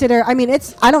would consider. I mean,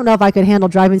 I don't know if I could handle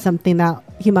driving something that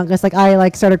humongous. Like I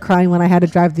started crying when I had to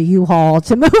drive the U-Haul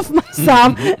to move myself. They're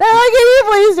like, "Can you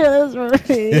please do this for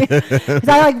me?" 'Cause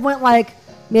I went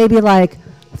maybe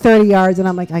 30 yards, and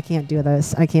I'm like, I can't do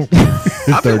this. I can't. Do this.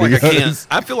 I feel like I 30 can't.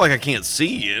 I feel like I can't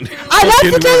see you. That's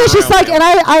the thing. It's just like, and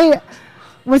I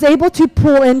was able to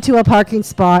pull into a parking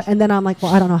spot, and then I'm like,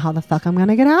 well, I don't know how the fuck I'm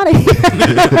gonna get out of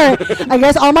here. I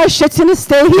guess all my shit's gonna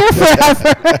stay here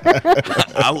forever.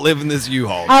 I live in this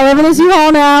U-Haul. I live in this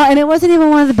U-Haul now, and it wasn't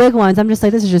even one of the big ones. I'm just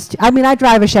like, this is just. I mean, I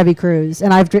drive a Chevy Cruze,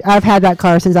 and I've had that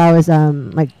car since I was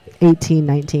 18,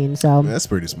 19. So That's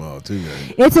pretty small too,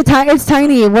 man. it's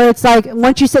tiny. Where it's like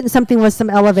once you sit in something with some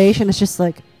elevation, it's just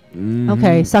like.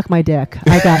 Okay, suck my dick.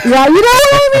 I got yeah. You know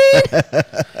what I mean?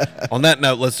 On that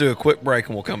note, let's do a quick break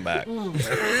and we'll come back.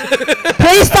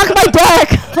 Please suck my dick,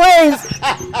 please.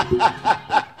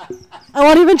 I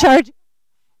won't even charge.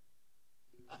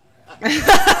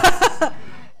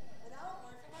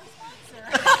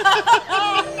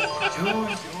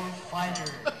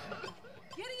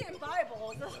 Gideon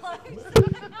Bible.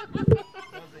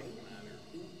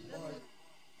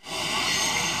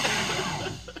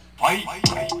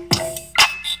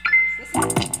 This is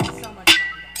so much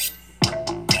fun, guys.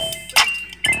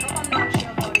 Hope I'm not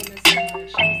showboating this so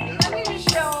much. Let me just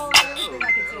show everything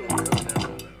I can see.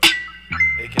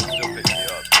 It can still pick you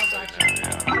up. Oh, gotcha.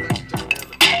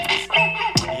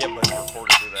 Yeah, but it's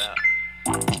recorded through that.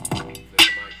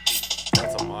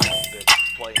 That's a mic that's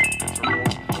playing. It's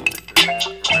recording.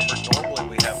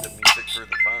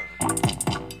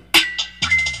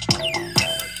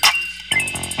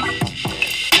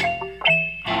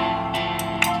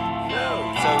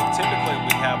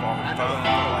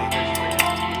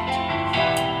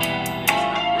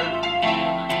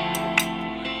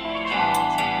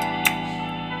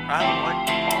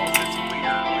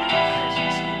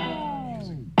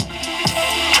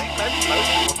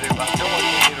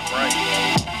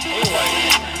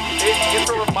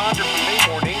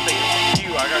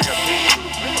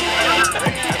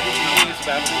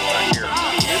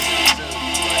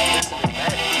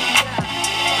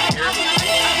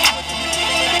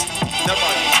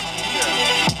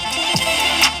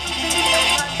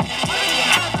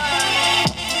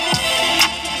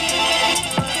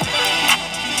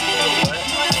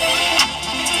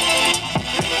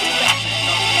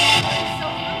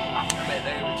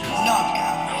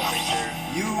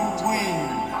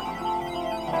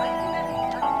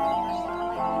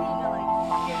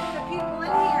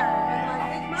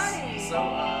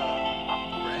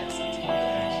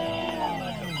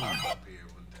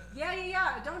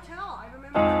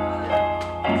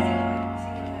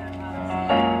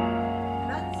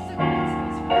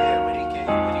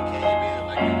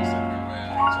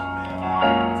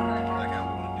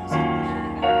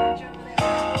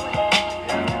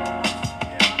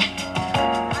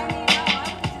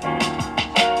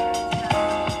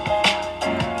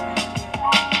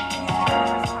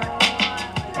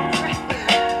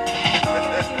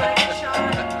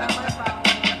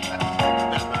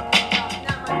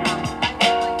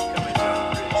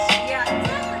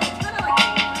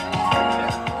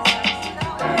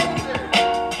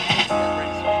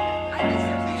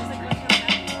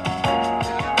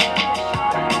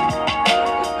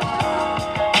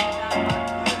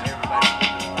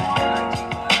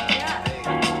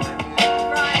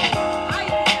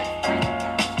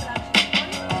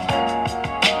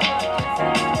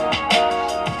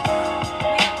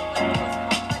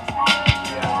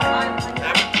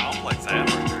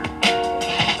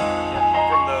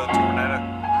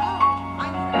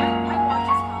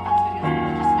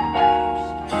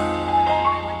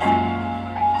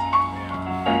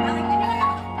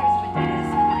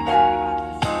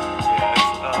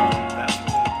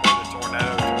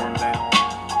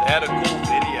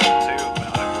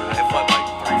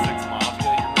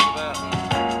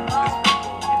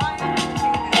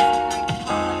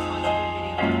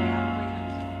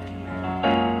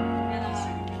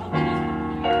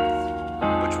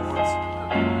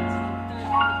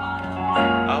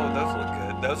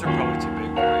 those are probably too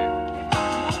big for you.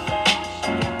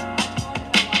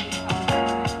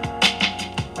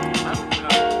 I don't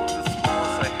know. The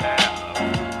smallest they have.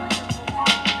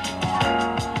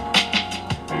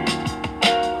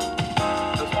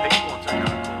 Those pink ones are kind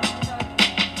of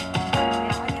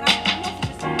cool.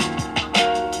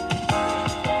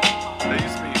 They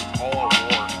used to be all I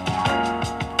wore.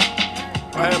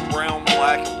 I had brown,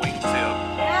 black, and wingtip.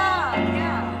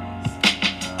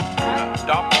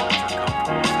 Doc Martens are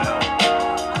comfortable as hell.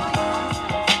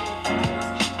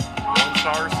 One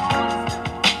stars.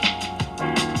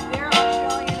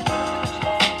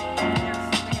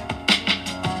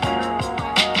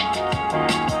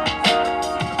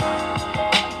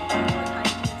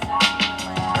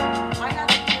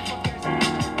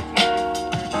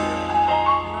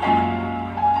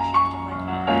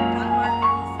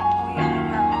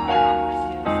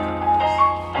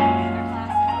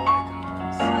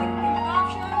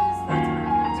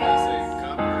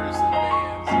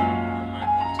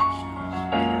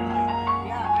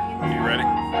 You ready?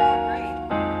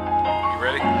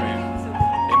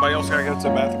 Anybody else gotta go to the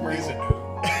bathroom? Reason?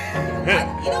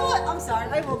 You know what? I'm sorry.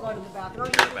 I will go to the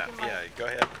bathroom. Yeah, go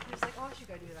ahead. He's like, oh, I should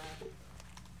go do that.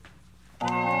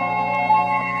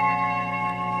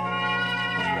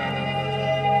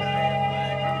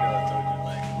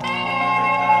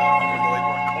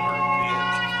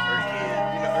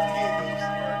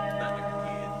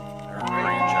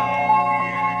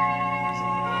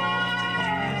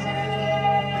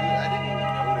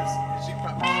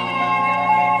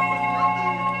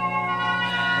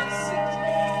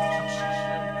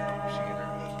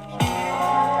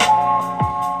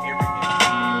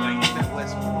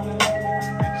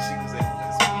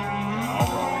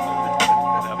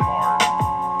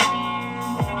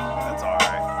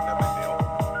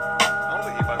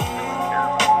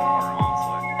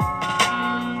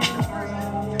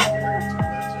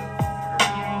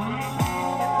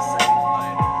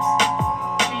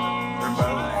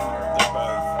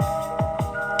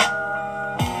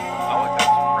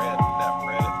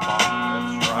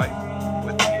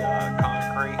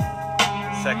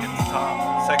 Second to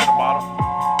top, second to bottom.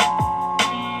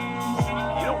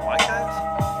 You don't like those?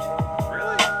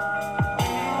 Really?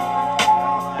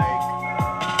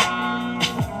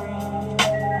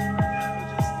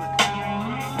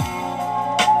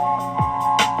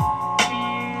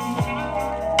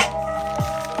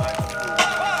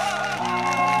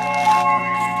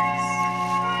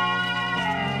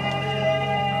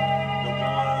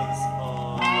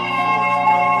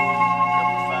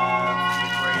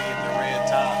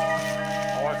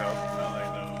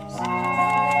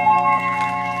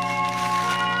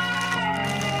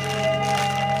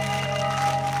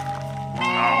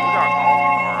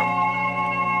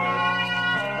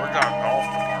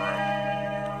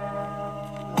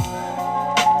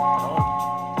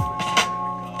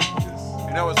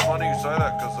 You know, it's funny you say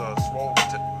that because Swole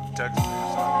texted me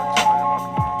and said I'm excited about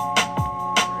tomorrow.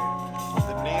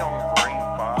 The neon green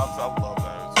vibes, I love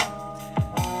those.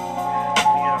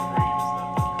 Neon green is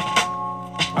not.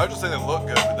 I just think they look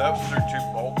good, but those are too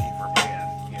bulky for me.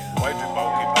 Way too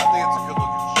bulky, but I think it's a good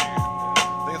looking shoe.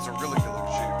 I think it's a really good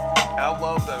looking shoe. And I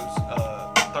love those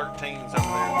 13s over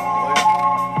there in the blue.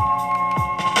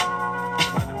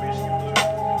 Like the Michigan blue.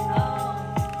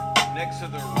 Next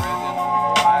to the red and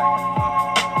black.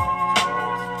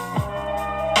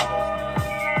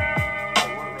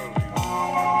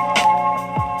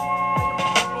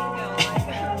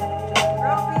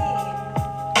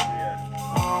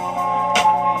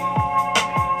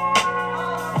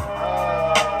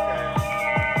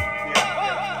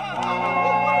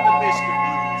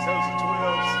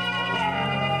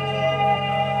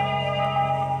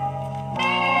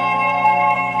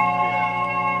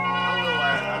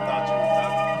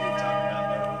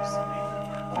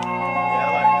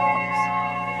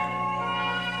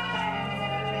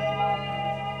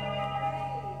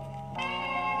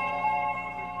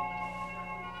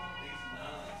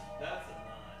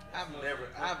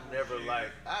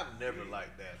 I've never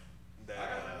liked that.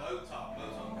 Low top,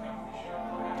 those uncomfortable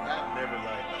shirts. I've never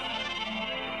liked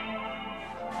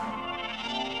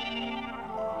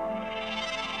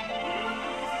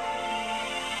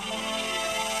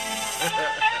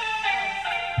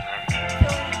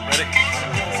Ready?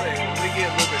 When we get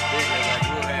a little bit bigger, like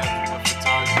we'll have a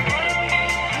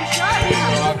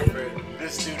photographer,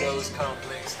 this pseudo's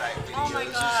complex type videos. Oh my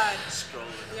God.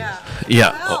 Scrolling.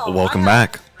 Yeah, welcome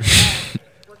back.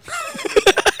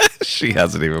 She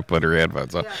hasn't even put her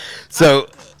headphones on. Yeah. So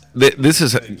this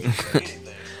is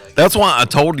That's why I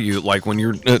told you, like, when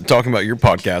you're talking about your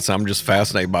podcast, I'm just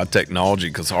fascinated by technology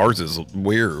because ours is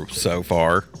weird so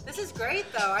far. This is great,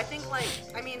 though. I think, like,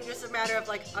 just a matter of,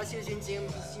 like, us using Zoom,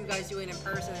 you guys doing it in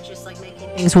person. It's just, like, making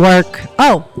things work.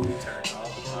 Oh.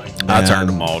 I turned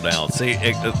them all down. See,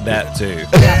 that too.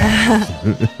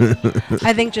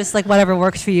 I think just, like, whatever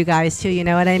works for you guys, too. You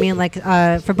know what I mean? Like,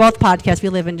 for both podcasts, we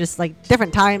live in just, like,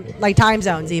 different time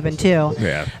zones, even, too.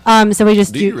 Yeah. So we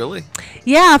just do you really?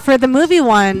 Yeah, for the movie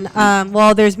one,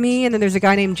 well, there's me, and then there's a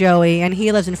guy named Joey, and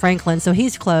he lives in Franklin, so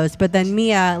he's close. But then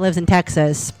Mia lives in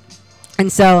Texas.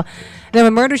 And so then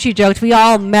when Murder She Joked, we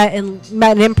all met in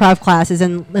improv classes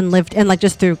and lived and like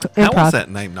just through improv. How has that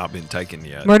name not been taken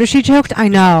yet? Murder She Joked? I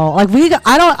know. Like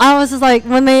I was just like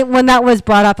when that was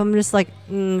brought up, I'm just like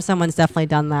someone's definitely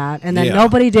done that. And then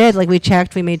nobody did. Like we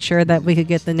checked, we made sure that we could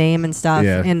get the name and stuff.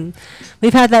 Yeah. And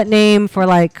we've had that name for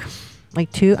like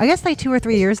 2 or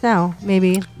 3 years now,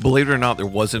 maybe. Believe it or not, there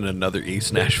wasn't another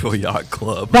East Nashville Yacht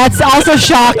Club. That's also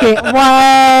shocking.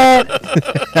 What?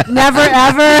 Never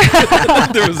ever.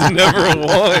 There was never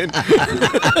one.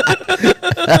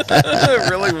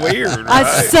 Really weird, right?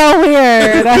 That's so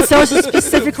weird. That's so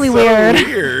specifically weird.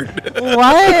 Weird.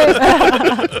 What?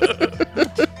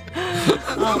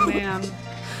 Oh man.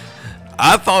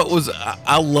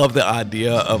 I love the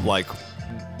idea of like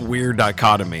weird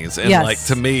dichotomies, and Yes. like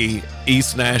to me,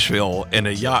 East Nashville and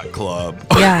a yacht club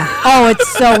Yeah. Oh, it's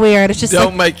so weird. It's just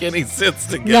don't like, make any sense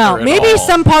together. no. at Maybe all.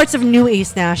 some parts of New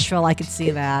East Nashville, I could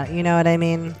see that. You know what I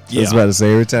mean? I was about to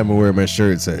say, every time I wear my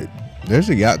shirt, say, there's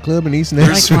a yacht club in East Like,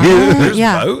 Nashville. what? There's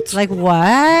yeah. boats? Like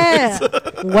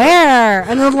what? Where?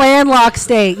 In the landlocked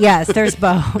state. Yes, there's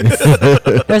boats.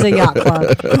 There's a yacht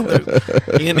club.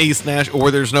 in East Nashville,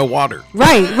 where there's no water.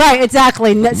 Right,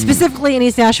 exactly. Specifically in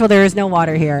East Nashville, there is no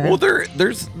water here. Well,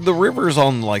 there's the river's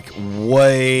on like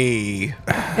way.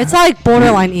 It's like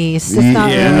borderline east. It's not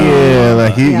Yeah. really. Yeah,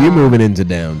 like Yeah. you're moving into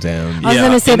downtown. I was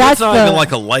gonna say, and that's it's not the- even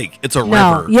like a lake; it's a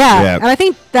No, river. yeah. Yeah. And I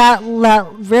think that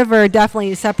river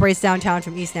definitely separates downtown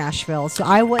from East Nashville. So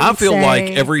I wouldn't I feel say- like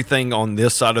everything on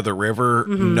this side of the river,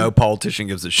 no politician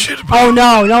gives a shit about. Oh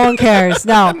no one cares.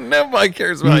 No. Nobody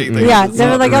cares about anything. Yeah, that's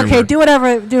they're on like, the okay, river. do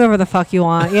whatever the fuck you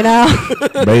want, you know.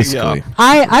 Basically.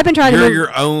 I've been trying to You're move.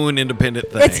 your own independent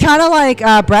thing. It's kind of like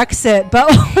Brexit, but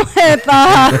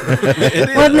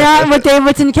with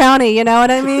Davidson County. You know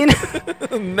what I mean?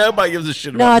 Nobody gives a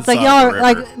shit No, about. it's like this side of y'all the are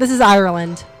like river. this is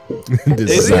Ireland. This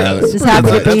Is is it? silent. Just happy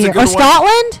to That's a be here. good Or one.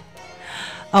 Scotland?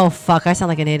 Oh fuck! I sound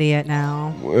like an idiot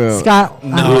now. Well,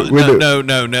 No, We're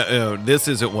no. This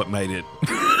isn't what made it.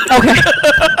 Okay.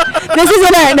 This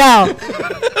isn't it. No.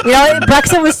 You know,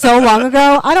 Brexit was so long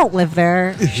ago. I don't live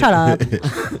there. Shut up.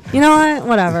 You know what?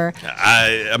 Whatever.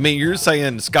 I mean, you're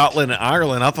saying Scotland and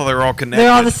Ireland. I thought they were all connected.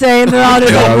 They're all the same. They're all I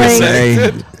different was rings.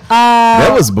 saying,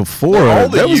 that was before. all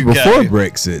the That was UK. before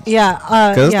Brexit. Yeah.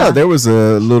 Because I Yeah. thought there was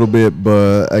a little bit,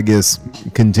 I guess,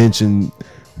 contention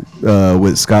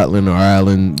with Scotland or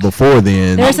Ireland before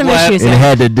then. There's some glad- issues. and it There.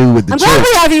 had to do with the I'm glad church.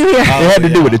 we have you here. It had to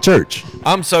do with the church.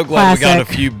 I'm so glad we got a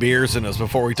Classic. few beers in us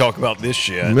before we talk about this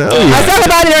shit. No, I yeah. talk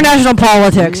about international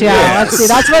politics. Yeah, let's see.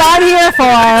 That's what I'm here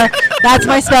for. That's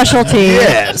my specialty.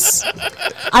 Yes.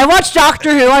 I watch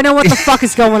Doctor Who. I know what the fuck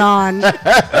is going on.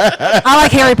 I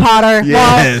like Harry Potter.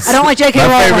 Yes. Well, I don't like J.K. My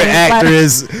Rowling. favorite but- actor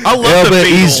is I love the Elba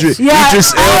Beatles. Idris. Yeah,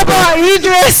 Idris Elba.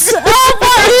 Idris.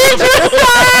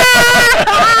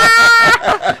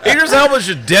 Idris Elba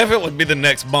should definitely be the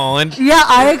next Bond. Yeah,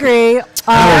 I agree.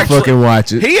 I Actually, don't fucking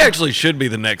watch it. He actually should be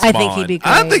the next I Bond. think he'd be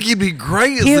I great. think he'd be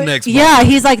great as he- the next Bond. yeah,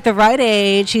 he's like the right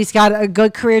age. He's got a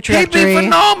good career He'd trajectory. be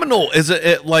phenomenal. Is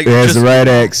it like He has just, the right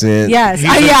accent. Yes.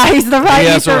 He's He's the right. He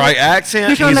has he's the right accent.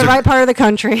 He's from He's the a- right part of the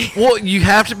country. Well, you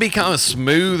have to be kind of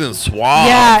smooth and suave.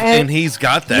 Yeah, and and- he's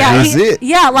got that. Yeah, That's it.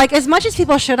 Yeah, like as much as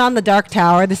people shit on the Dark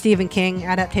Tower, the Stephen King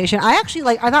adaptation, I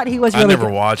actually I thought he was I really never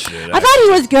good. watched it. I thought he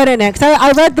was good in it because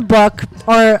I read the book,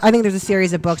 or I think there's a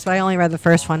series of books, but I only read the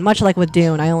first one. Much like with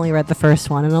Dune, I only read the first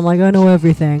one, and I'm like, I know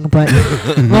everything, but well,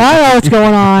 I know what's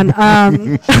going on.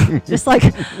 I'm just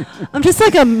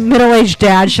like a middle-aged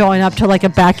dad showing up to like a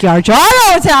backyard show. I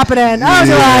know what's happening. I was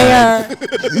Yeah.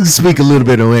 like, You can speak a little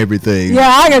bit on everything. yeah,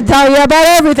 I can tell you about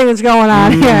everything that's going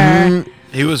on here.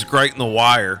 he was great in The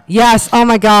Wire Yes, oh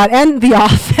my God, and The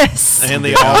Office. and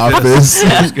The Office. Office. He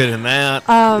was good in that.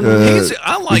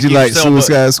 I like. Did you like Idris Elba.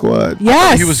 Suicide Squad?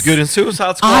 Yes, He was good in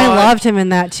Suicide Squad. I loved him in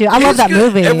that too. I love He's that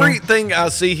good. movie. Everything I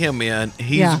see him in,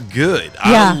 he's Yeah. good.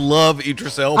 Yeah. I love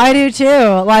Idris Elba. I do too.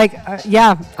 Like,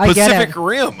 yeah, I get Pacific it.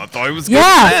 Rim. I thought he was good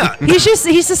Yeah, in that.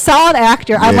 he's a solid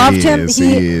actor. I Yeah, loved he him. is,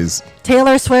 he is.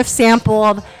 Taylor Swift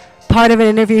sampled part of an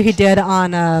interview he did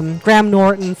on Graham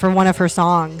Norton for one of her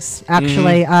songs,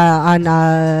 actually, on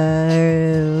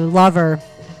Lover.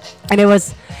 And it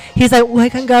was, he's like, we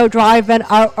can go driving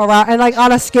around, and like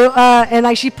on a scooter, and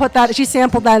like she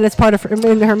sampled that as part of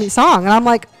in her song. And I'm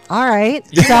like, all right.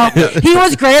 So he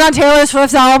was great on Taylor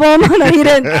Swift's album.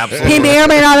 He may or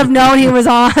may not have known he was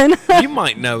on. You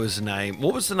might know his name.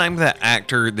 What was the name of that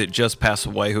actor that just passed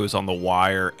away who was on The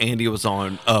Wire? And he was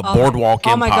on Boardwalk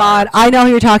Empire. Oh my God. I know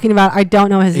who you're talking about. I don't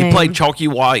know his name. He played Chalky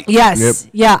White. Yes.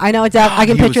 Yep. Yeah, I know exactly. I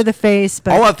can picture the face.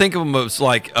 But all I think of him was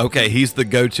like, okay, he's the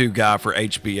go-to guy for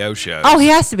HBO shows. Oh, he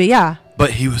has to be, yeah.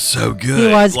 But he was so good. He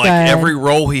was like good. Every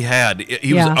role he had,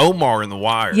 he was Omar in The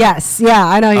Wire. Yes, yeah,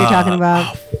 I know who you're talking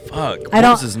about. Oh, fuck. What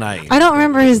was his name? I don't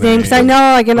remember his name because I know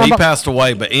like he passed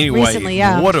away. But anyway, recently,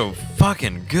 what a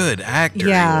fucking good actor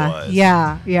he was.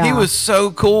 Yeah. He was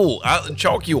so cool.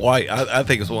 Chalky White, I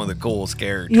think is one of the coolest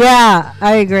characters. Yeah,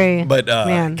 I agree. But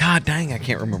man, God dang, I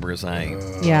can't remember his name.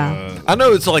 Yeah, I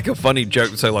know it's like a funny joke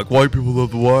to say like white people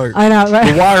love The Wire. I know,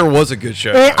 right? The Wire was a good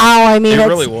show. It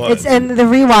really was. It's and the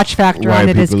rewatch factor White on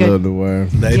it is people good. love The Wire.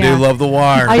 They do love The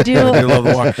Wire. I do. They do love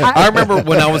The Wire. I remember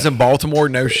when I was in Baltimore.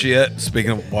 No shit.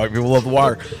 Speaking of white people love The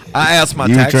Wire, I asked my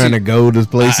You taxi. trying to go to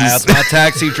places? I asked my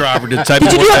taxi driver to take me.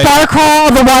 Did you do a bar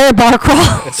crawl? The Wire bar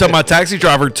crawl? So my taxi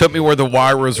driver took me where The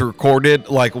Wire was recorded,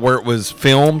 like where it was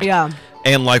filmed. Yeah.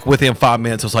 And like within 5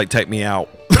 minutes, I was like, "Take me out."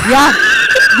 Yeah.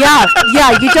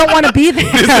 You don't want to be there.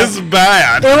 This is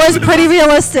bad. It was pretty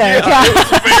realistic. Yeah.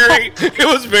 It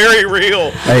was very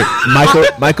real. Hey,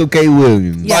 Michael K.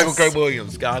 Williams. Yes. Michael K.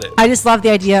 Williams got it. I just love the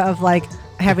idea of like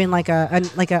having like a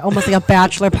almost like a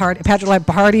bachelorette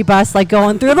party bus like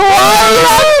going through the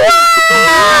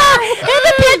in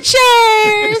the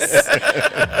pictures.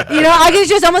 I can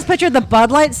just almost picture the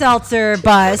Bud Light Seltzer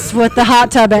bus with the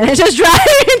hot tub in it, just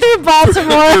driving through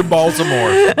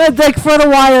Baltimore. Like for the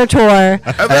Wire tour.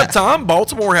 At that time,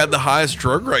 Baltimore had the highest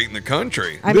drug rate in the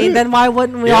country. I mean, then why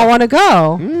wouldn't we all want to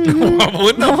go? I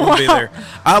wouldn't have to be there.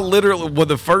 I literally, with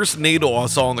the first needle I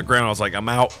saw on the ground, I was like, I'm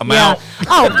out. I'm out.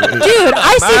 Oh, dude,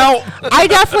 I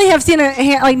definitely have seen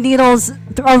like needles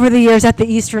over the years at the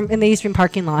in the Eastern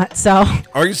parking lot. So.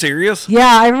 Are you serious? Yeah,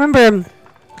 I remember.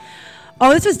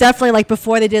 Oh, this was definitely like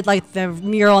before they did like the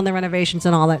mural and the renovations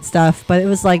and all that stuff. But it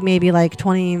was like maybe like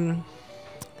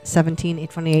 2017,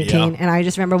 2018. And I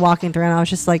just remember walking through and I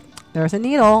was just like, there's a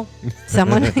needle.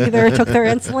 Someone either took their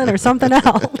insulin or something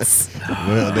else.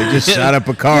 Well, they just shot up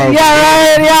a car. Yeah,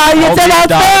 right. Yeah, you said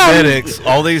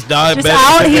all these diabetics just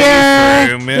out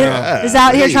here. Is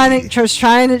out here trying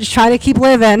to keep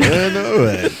living. I know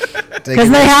it. Because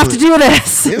they have to do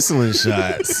this. Insulin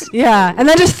shots. Yeah, and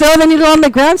then just throw the needle on the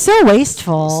ground. So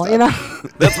wasteful,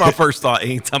 That's my first thought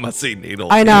anytime I see needles.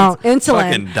 I know,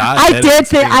 insulin. I did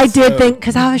think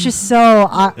because I was just so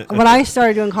when I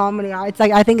started doing comedy, it's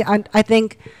like I think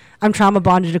I'm trauma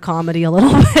bonded to comedy a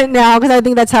little bit now because I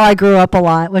think that's how I grew up a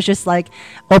lot. Was just like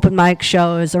open mic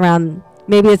shows around.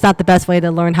 Maybe it's not the best way to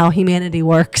learn how humanity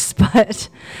works, but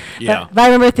but I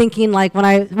remember thinking like when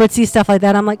I would see stuff like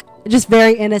that, I'm like just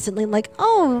very innocently like,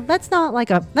 oh, that's not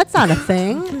a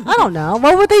thing. I don't know.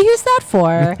 What would they use that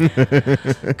for?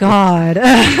 God.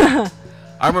 I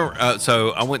remember.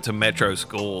 So I went to metro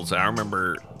schools. And I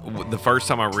remember the first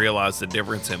time I realized the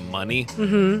difference in money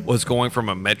was going from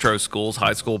a metro school's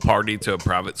high school party to a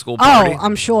private school party. Oh,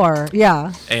 I'm sure.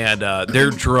 Yeah. And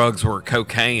their drugs were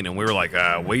cocaine, and we were like,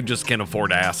 we just can't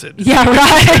afford acid. Yeah,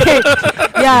 right.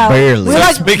 Yeah. Barely.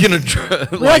 Speaking of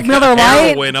drugs, like Miller Lite.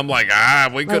 Heroin, I'm like,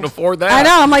 we couldn't afford that. I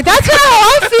know. I'm like, that's how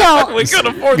I feel. We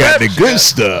couldn't afford Got that. the good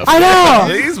stuff. I know.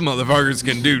 These motherfuckers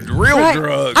can do real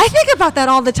drugs. I think about that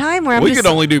all the time. Where we could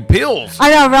only do pills. I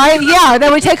know, right? Yeah.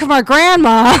 That we take from our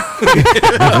grandma. Poor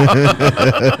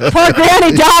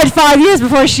Granny died 5 years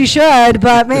before she should,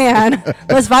 but man,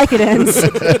 those Vicodins.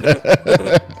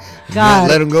 God.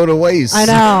 Let them go to waste. I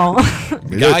know.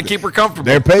 Gotta keep her comfortable.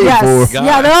 They're paid for.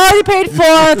 Yeah, they're already paid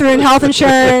for through health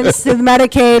insurance, through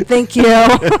Medicaid. Thank you.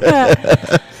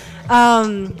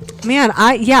 Man,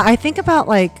 I think about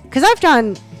like, cause I've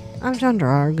done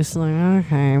drugs, like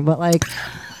okay, but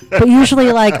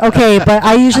usually like okay, but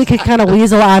I usually could kind of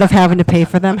weasel out of having to pay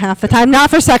for them half the time, not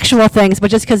for sexual things,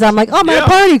 but just because I'm like, oh my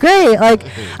party, great. Like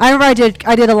I remember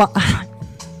I did a lot.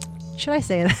 Should I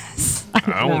say this?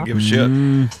 I don't give a shit.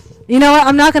 You know what?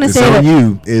 I'm not gonna say that.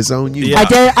 It's on you. Yeah.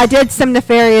 I did some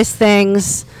nefarious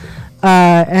things,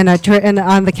 and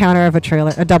on the counter of a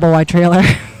double wide trailer.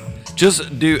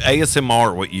 Just do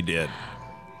ASMR what you did.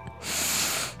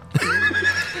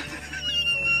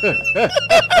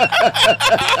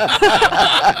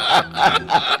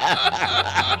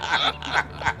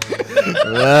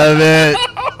 Love it.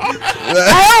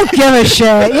 I don't give a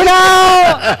shit. You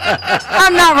know,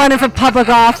 I'm not running for public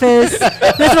office.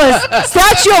 This was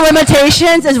statute of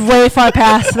limitations is way far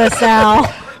past this now.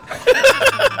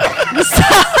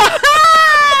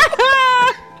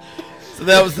 So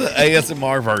that was the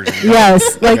ASMR version.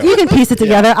 Yes, like you can piece it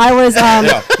together. I was, I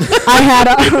had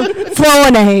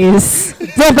Flonase,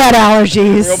 real bad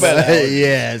allergies. Real bad allergies.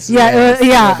 Yes.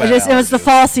 Yeah, it was the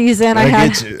fall season. I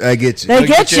get you. I get you. They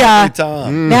get you. Every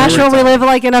time. Natural, we live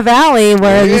like in a valley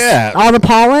where there's all the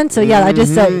pollen. So yeah, I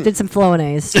just did some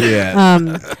Flonase.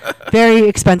 Yeah. Very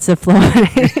expensive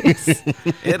Flonase.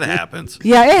 It happens.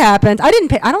 Yeah, it happened. I didn't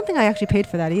pay. I don't think I actually paid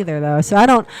for that either, though. So I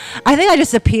don't. I think I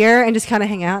just appear and just kind of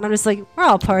hang out, and I'm just like, we're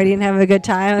all partying and having a good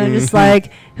time. And I'm just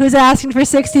like, who's asking for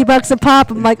 $60 a pop?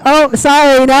 I'm like, oh,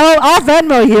 sorry, no, I'll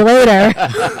Venmo you later.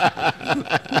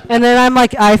 And then I'm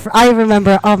like, I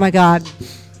remember. Oh my God.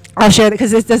 I'll share it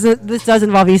because this does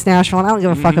involve East Nashville, and I don't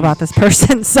give a fuck about this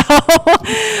person. So,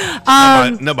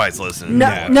 nobody's listening.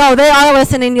 No, they are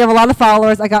listening. You have a lot of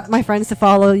followers. I got my friends to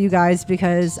follow you guys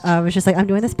because I was just like, I'm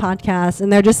doing this podcast, and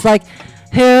they're just like,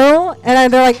 who?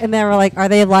 And they were like, are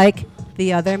they like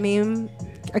the other meme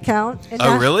account?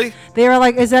 Oh, really? They were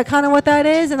like, is that kind of what that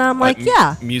is? And I'm like,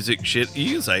 yeah. Music shit.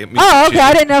 You can say it. Oh, okay.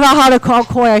 I didn't know about how to call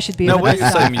coy I should be. No, we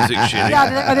can say music shitty.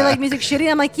 Yeah, are they like music shitty?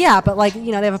 I'm like, yeah, but like,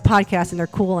 you know, they have a podcast and they're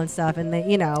cool and stuff, and they,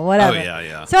 you know, whatever. Oh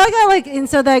yeah. So I got like, and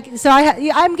so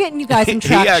I'm getting you guys some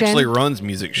traction. He actually runs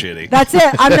music shitty. That's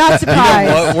it. I'm not surprised.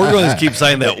 You know what? We're going to keep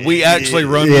saying that. We actually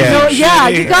run music shitty. Yeah,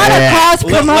 you gotta cross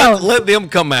promote. Let them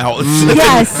come out.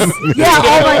 Yes. Yeah.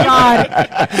 Oh my God.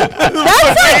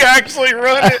 We actually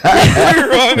run it. We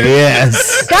run it.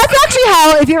 Yes. That's actually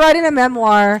how, if you're writing a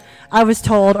memoir, I was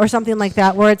told, or something like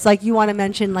that, where it's like you want to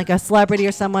mention like a celebrity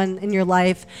or someone in your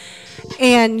life,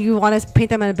 and you want to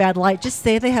paint them in a bad light, just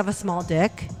say they have a small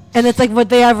dick. And it's like, would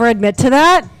they ever admit to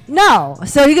that? No.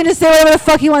 So you can just say whatever the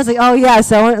fuck you want. It's like, oh yeah,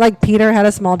 so like Peter had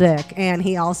a small dick, and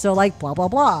he also like blah blah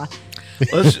blah.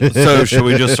 So should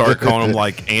we just start calling them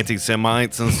like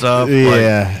anti-Semites and stuff?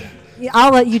 Yeah.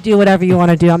 I'll let you do whatever you want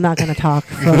to do. I'm not going to talk.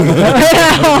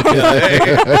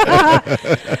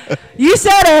 You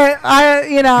said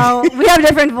it. We have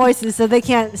different voices, so they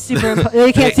can't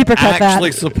supercut that.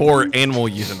 Actually support animal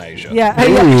euthanasia. Yeah. They're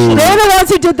the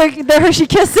ones who did the Hershey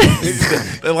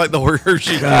Kisses. They like the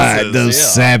Hershey Kisses. God, those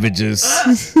savages.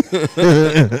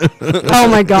 Oh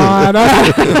my God.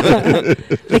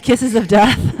 The kisses of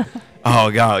death.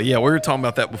 Oh God, yeah, we were talking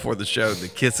about that before the show. The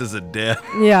kisses of death.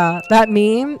 Yeah, that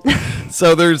meme.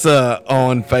 So there's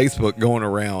on Facebook going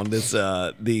around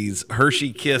these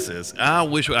Hershey Kisses. I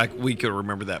wish we could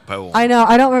remember that poem. I know.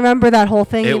 I don't remember that whole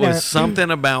thing either. It was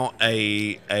something about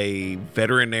a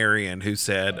veterinarian who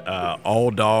said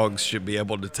all dogs should be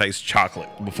able to taste chocolate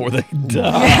before they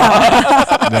die.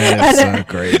 Yeah. That's so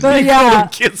crazy. But yeah.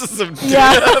 Kisses of death.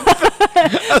 Yeah.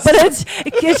 But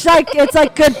it's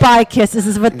like goodbye kisses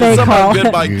is what they call it.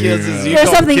 Goodbye kisses. You There's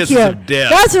call something kisses cute. of death.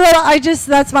 That's what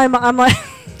that's my I'm like.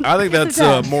 I think that's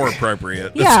more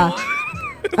appropriate. Yeah.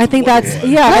 I think that's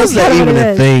How's that's that kind of even what it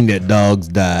a is. thing that dogs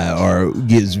die or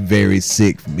gets very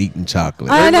sick from eating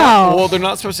chocolate? I know. Well, they're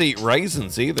not supposed to eat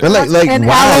raisins either. But like And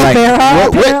why? aloe vera,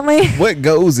 Like, apparently. what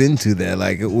goes into that?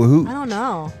 Like, who? I don't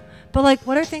know. But like,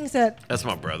 what are things that? That's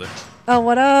my brother. Oh,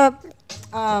 what up?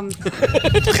 Well,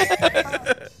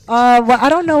 I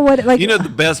don't know what. Like, You know, the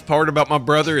best part about my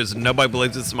brother is nobody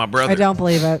believes it's my brother. I don't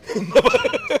believe it.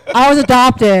 I was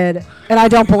adopted, and I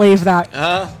don't believe that.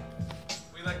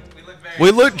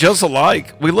 We look just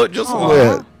alike. We look just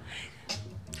alike.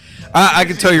 I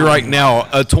can tell you right now,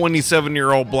 a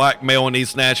 27-year-old black male in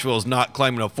East Nashville is not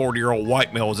claiming a 40-year-old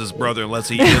white male as his brother unless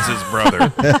he is his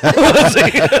brother. Yeah,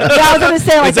 I was gonna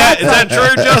say like Is that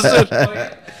true,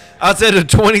 Justin? I said a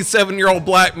 27-year-old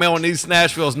black male in East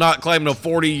Nashville is not claiming a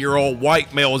 40-year-old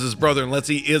white male as his brother unless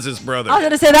he is his brother. I was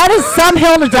gonna say that is some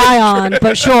hill to die on,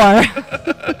 but sure.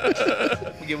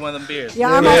 We get one of them beers.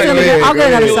 Yeah, I'm also gonna I'll get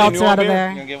another You seltzer want out of beer? there.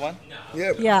 You gonna get one?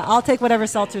 Yeah, I'll take whatever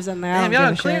seltzer's in there. Damn, I y'all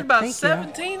don't give a cleared shit. about Thank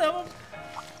 17 of them.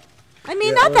 you. I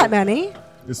mean, not that many.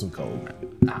 This one cold.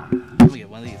 Let me get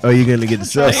one of these. Oh, you're gonna get the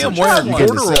seltzer. Damn, wearing You get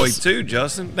the corduroy seltzer. too,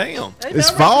 Justin. Damn. It's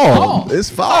fall. It's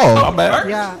fall. My bad.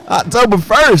 Yeah. October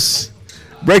 1st.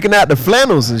 Breaking out the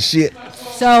flannels and shit.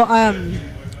 So,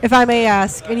 if I may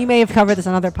ask, and you may have covered this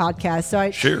on other podcasts,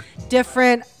 so Sure.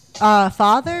 different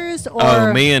fathers or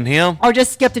Oh, me and him? or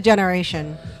just skipped a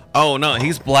generation. Oh, no,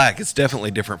 he's black. It's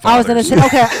definitely different I was fathers. gonna say,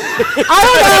 okay. I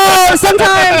don't know.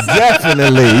 Sometimes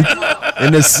Definitely.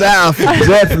 In the South,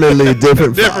 definitely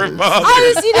different. Different fathers.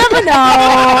 fathers. you never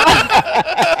know.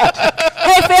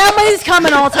 Hey, families come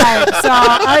in all types, so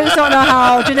I just don't know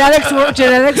how genetics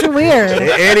are weird.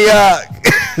 Antioch.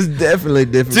 It's definitely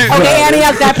different. Dude. Okay, Annie,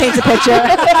 that paints a picture.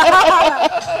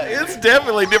 It's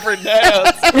definitely different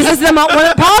dads. This is the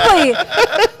probably.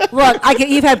 Look,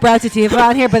 you've had Brad Sativa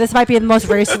on here, but this might be the most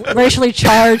racially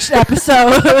charged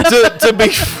episode.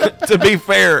 to be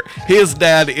fair, his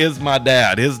dad is my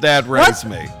dad. His dad raised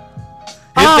me.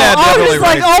 His dad I was definitely just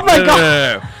like, raised oh my me.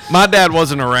 God. No. My dad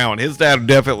wasn't around. His dad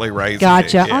definitely raised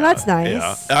Gotcha. me. Oh, that's nice.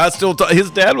 Yeah. I still his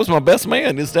dad was my best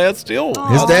man. His dad still.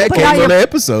 His dad But came not on your- the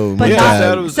episode. But one Yeah, not, his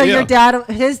dad time. was- so your yeah.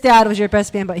 his dad was your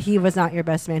best man, but he was not your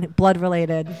best man. Blood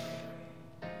related.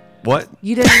 What?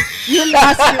 You didn't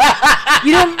ask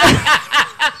you didn't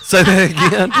Say that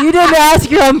again. you didn't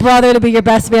ask your own brother to be your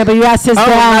best man, but you asked his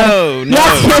dad. no, You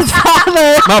asked no. his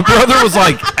father. My brother was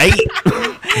like 8.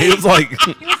 He was like.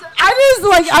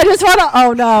 I just want to.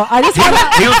 Oh no! I just want to.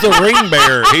 He was the ring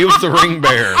bearer. He was the ring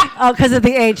bearer. Oh, because of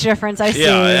the age difference. I see.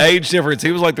 Yeah, age difference.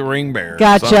 He was like the ring bearer.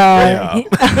 Gotcha. So, yeah.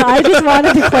 I just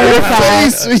wanted to clarify.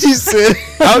 Face when you said.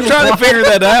 I was trying to figure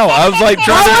that out. I was like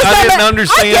I didn't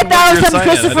understand I get that what was you're some saying.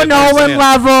 Christopher I didn't Nolan understand.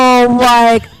 level,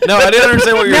 like No, I didn't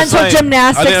understand what you were mental saying.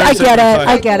 gymnastics. didn't I understand get what it. you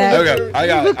I were get it. saying. Okay,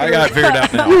 I got it figured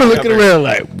out now. You were I got looking it around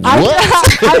like, I, what?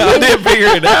 I didn't figure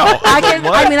it out.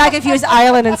 I confused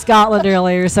Ireland and Scotland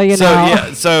earlier, so you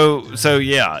know. So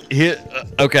yeah.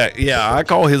 Okay, yeah. I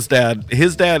call his dad.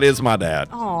 His dad is my dad.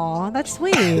 Aw, that's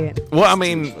sweet. Well, I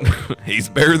mean, he's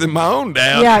better than my own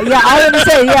dad. Yeah, I was gonna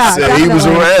say, yeah. Said he was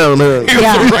definitely. around. Huh? He was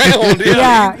Yeah. around.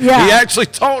 Yeah. Yeah. He actually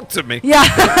talked to me. Yeah,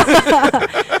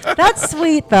 that's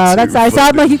sweet though. That's nice.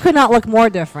 I'm like, you could not look more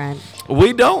different.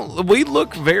 We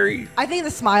look very. I think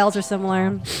the smiles are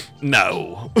similar.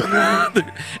 No.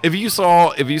 if you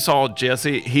saw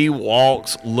Jesse, he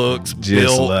walks, looks,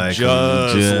 built like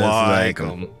just him, like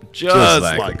him.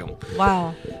 Just like him.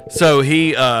 Wow. So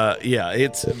he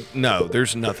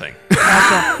there's nothing.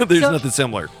 Gotcha. There's So- nothing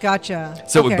similar. Gotcha.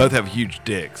 So we Okay. both have huge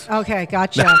dicks. Okay,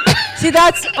 gotcha. See,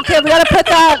 that's okay. We gotta put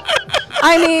that.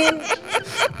 I mean,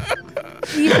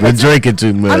 We're drinking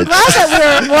too much. I'm glad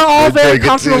that we're all We're very drinking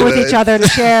comfortable too with much. each other to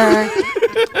share.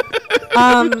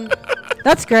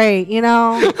 That's great. You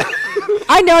know,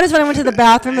 I noticed when I went to the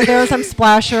bathroom that there was some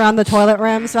splash around the toilet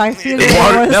rim, so I figured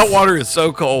That water is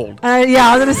so cold. yeah,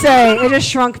 I was gonna say it just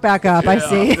shrunk back up. I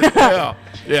see.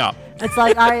 Yeah. It's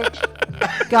like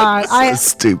God,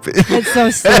 Stupid. It's so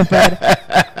stupid.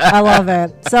 I love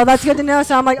it. So that's good to know.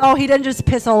 So I'm like, oh, he didn't just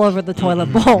piss all over the toilet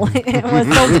bowl. It was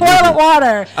the toilet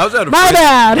water. I was at a My friend-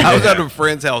 bad. I was at a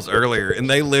friend's house earlier, and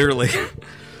they literally,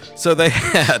 so they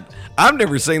had. I've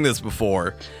never seen this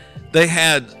before. They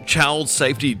had child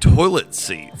safety toilet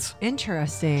seats.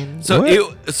 Interesting.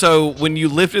 So so when you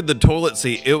lifted the toilet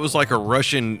seat, it was like a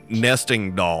Russian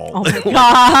nesting doll. Oh my You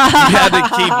God. had to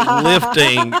keep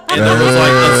lifting, and there was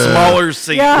like a smaller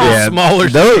seat. Yeah. A smaller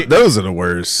those, seat. those are the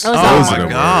worst. Those Those are. are Oh my the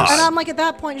God. And I'm like, at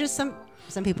that point, just some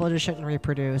people just shouldn't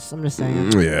reproduce. I'm just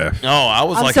saying. worst. Yeah. Oh, I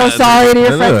was I'm like, so sorry to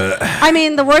your I friend. know. I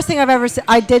mean, the worst thing I've ever seen.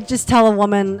 I did just tell a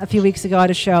woman a few weeks ago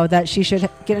at a show that she should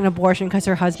get an abortion because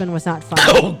her husband was not fun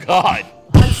Oh God!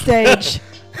 on stage.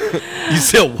 You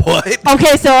said what?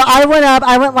 Okay, so I went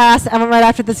last. I went right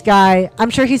after this guy. I'm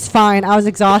sure he's fine. I was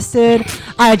exhausted.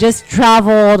 I just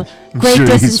traveled great sure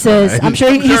he's distances. fine. I'm sure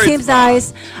he I'm sure he's seems fine.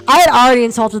 nice. I had already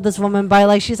insulted this woman by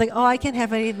like, she's like, oh, I can't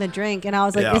have anything to drink. And I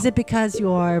was like, Yeah. is it because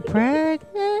you're pregnant?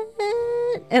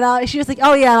 And she was like,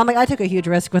 oh yeah. And I'm like, I took a huge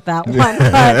risk with that one.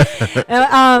 But,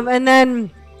 and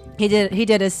then he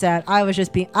did his set. I was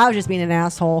just being an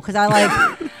asshole because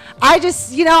I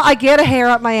just, I get a hair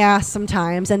up my ass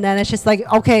sometimes, and then it's just like,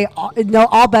 okay,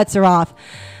 all bets are off.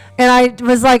 And I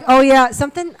was like, oh yeah,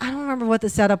 something, I don't remember what the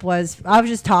setup was. I was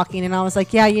just talking, and I was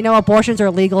like, yeah, abortions are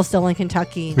illegal still in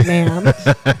Kentucky, ma'am.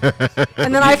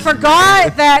 And then I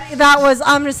forgot that was,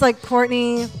 I'm just like,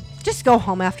 Courtney, just go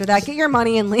home after that. Get your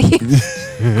money and leave.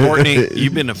 Courtney,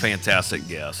 you've been a fantastic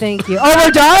guest. Thank you. Oh,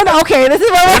 we're done? Okay, this is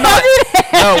what we're not- doing.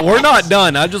 No, we're not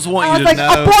done. I just want I was you like, to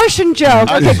know. abortion joke.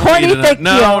 I Okay, just want Courtney, you to know- thank you.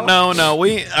 No.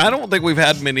 I don't think we've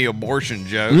had many abortion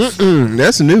jokes.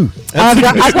 That's new.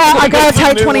 I got a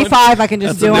tight new one. 25 I can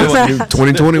just That's a do new on one. that.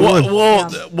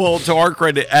 2021. Well, to our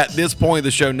credit, at this point of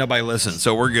the show, nobody listens,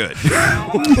 so we're good.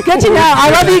 Good to know.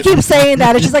 I love that you keep saying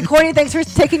that. It's just like, Courtney, thanks for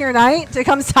taking your night to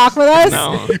come talk with us.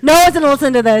 No. No one's going to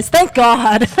listen to this. Thank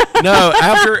God. No,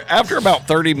 after about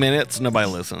 30 minutes, nobody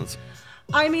listens.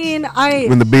 I mean,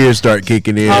 When the beers start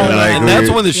kicking in. And that's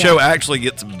we're- when the show actually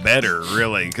gets better,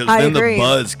 really, because I then agree. the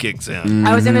buzz kicks in.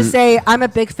 I was going to say, I'm a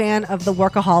big fan of the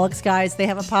Workaholics guys. They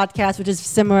have a podcast which is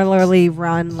similarly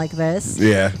run like this.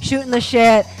 Yeah. Shooting the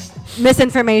shit.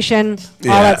 misinformation,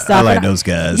 Yeah, all that stuff. I like And those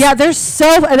guys. Yeah, theirs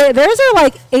are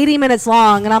like 80 minutes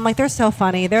long, and I'm like, they're so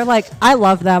funny. They're like, I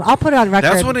love them. I'll put it on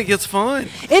record. That's when it gets fun.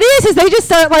 It is they just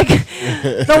start like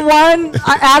the one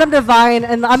Adam Devine,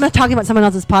 and I'm not talking about someone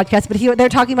else's podcast, but they're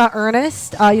talking about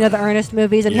Ernest, the Ernest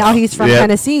movies, and how he's from Yep.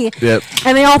 Tennessee. Yep.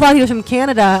 And they all thought he was from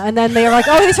Canada, and then they were like,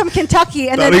 oh, he's from Kentucky,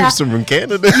 and Thought then he was from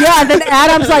Canada. yeah, and then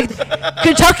Adam's like,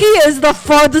 Kentucky is the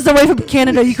farthest away from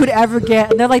Canada you could ever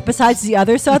get, and they're like, besides the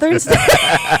other southern states.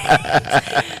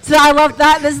 So I love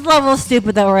that. This is the level of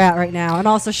stupid that we're at right now, and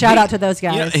also shout out to those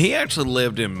guys. You know, he actually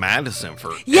lived in Madison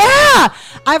for. Yeah,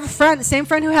 I have a friend, same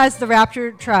friend who has the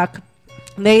Raptor truck.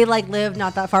 They like live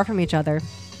not that far from each other.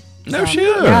 No shit.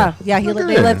 Yeah. They at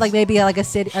live that. like maybe like a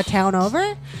town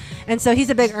over, and so he's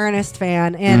a big Ernest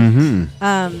fan. And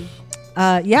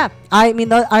I mean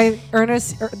the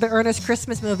Ernest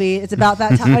Christmas movie. It's about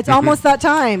that time. It's almost that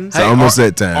time. It's almost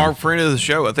that time. Our friend of the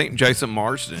show, I think Jason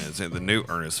Marsden is in the new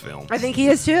Ernest film. I think he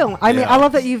is too. I mean, Yeah. I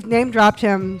love that you've name dropped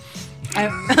him.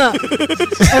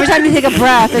 Every time you take a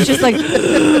breath, it's just like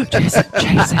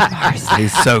Jason Marsden.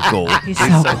 He's so cool. He's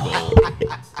so cool.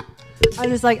 I'm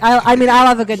just like, I mean, I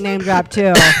love a good name drop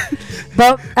too.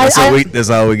 But That's all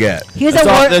we got. he's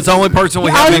That's the only person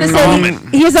we I have was in gonna say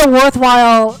common. he's a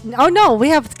worthwhile. Oh no, we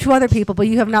have two other people, but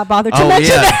you have not bothered to Oh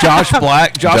mention yeah, that. Josh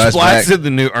Black. Josh Josh Black's Black. in the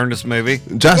new Ernest movie.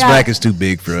 Josh Yeah. Black is too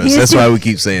big for us. He is That's too- why we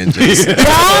keep saying Jason.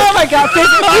 Oh my God!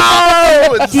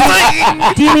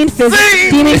 Do you mean physically?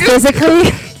 Do you mean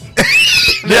physically?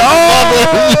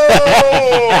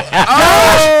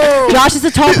 Josh is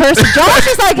a tall person. Josh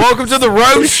is like. Welcome to the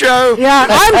Rose Show. Yeah,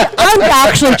 I'm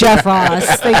actually Jeff Ross.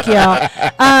 Thank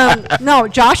you. No,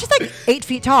 Josh is like 8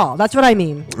 feet tall. That's what I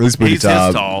mean. He's pretty He's his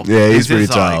tall. tall. Yeah, he's pretty his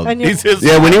height. tall. And He's his.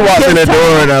 Yeah, when he walked in the He's tall.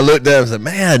 door and I looked up, I was like,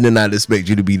 man, I did not expect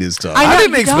you to be this tall. I know. I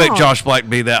didn't you expect don't. Josh Black to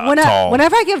be that tall.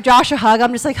 Whenever I give Josh a hug,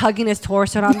 I'm just like hugging his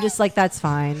torso, and I'm just like, that's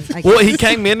fine. Well, he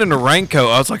came in a raincoat.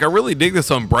 I was like, I really dig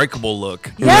this unbreakable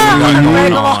look. Yeah, Got going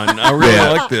Unbreakable. on. I really Yeah.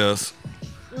 like this.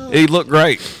 He looked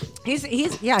great. He's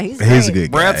He's great. a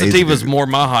good guy. Brad He's a Sativa's good- more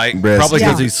my height, Brad probably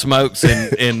because Sativa. he smokes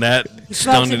and that smokes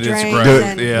stunted and his drinks growth.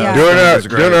 and- Yeah, yeah.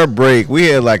 During our break, we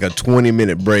had like a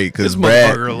 20-minute break because This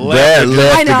Brad motherfucker left.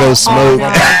 left I to know. go Oh, smoke. no.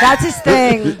 That's his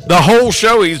thing. the whole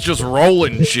show he's just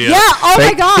rolling shit. Yeah. Oh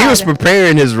my God. He was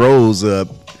preparing his rolls up,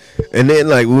 and then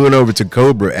like we went over to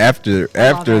Cobra after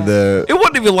that. the. It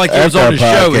wasn't even like he was After on the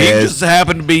our show. He podcast. just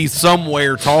happened to be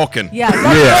somewhere talking. Yeah.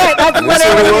 That's Yeah, right. That's what that's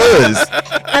what it was. it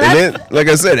was. And then, like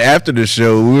I said, after the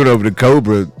show, we went over to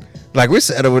Cobra. Like we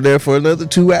sat over there for another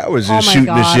 2 hours Oh just my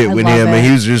shooting the God, shit I with love him, it. and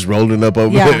he was just rolling up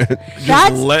over Yeah. there. Just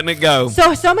That's letting it go.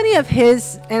 so many of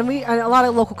his, and a lot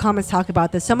of local comments talk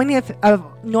about this. So many of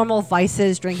normal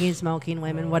vices, drinking, smoking,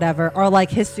 women, whatever, are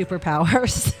like his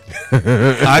superpowers.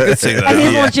 I could see that. And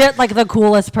he's Yeah. legit like the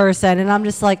coolest person, and I'm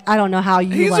just like, I don't know how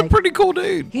you. He's like, a pretty cool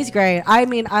dude. He's great. I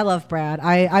mean, I love Brad.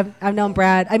 I've known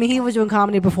Brad. I mean, he was doing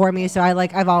comedy before me, so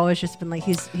I've always just been like,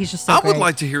 he's just so I would great.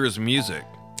 like to hear his music.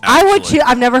 I would actually. too.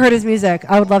 I've never heard his music.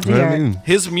 I would love to hear I it. mean,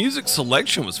 His music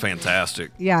selection was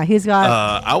fantastic. Yeah, he's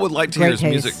got. I would like to hear Great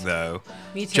his music taste. though.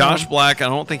 Me too. Josh Black, I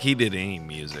don't think he did any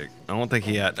music. I don't think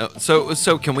he had. So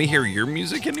can we hear your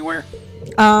music anywhere?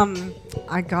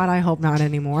 I hope not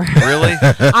anymore. Really?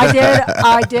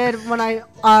 I did when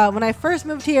I first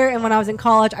moved here and when I was in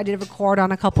college. I did record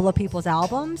on a couple of people's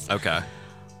albums. Okay.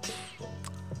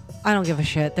 I don't give a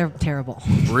shit. They're terrible.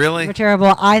 Really? They're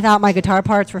terrible. I thought my guitar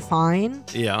parts were fine.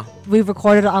 Yeah. We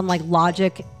recorded it on like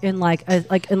Logic in like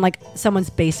someone's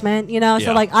basement, you know.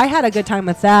 So Yeah. like I had a good time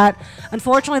with that.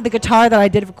 Unfortunately, the guitar that I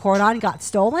did record on got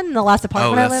stolen in the last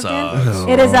apartment I that lived sucks. in.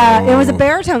 It was a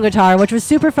baritone guitar, which was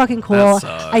super fucking cool.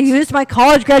 sucks. I used my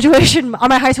college graduation,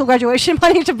 my high school graduation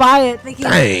money to buy it, thinking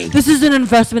Dang. this is an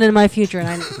investment in my future.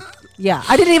 And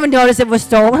I didn't even notice it was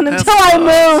stolen That until I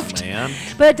sucks, moved. man.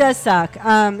 But it does suck.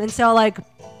 And so like,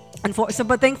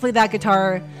 but thankfully that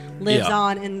guitar lives Yeah.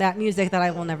 on in that music that I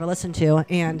will never listen to.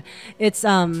 And it's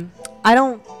I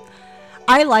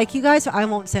like you guys, so I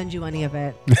won't send you any of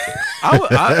it.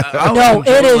 I No, would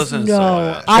enjoy it is listening to some no.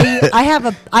 of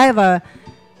that. I have a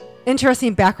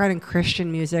interesting background in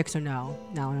Christian music, so no.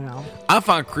 I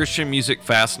find Christian music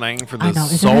fascinating for I the know,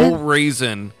 isn't sole it?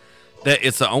 reason that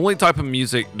it's the only type of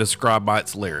music described by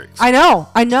its lyrics. I know,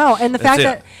 and the fact it.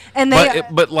 that and they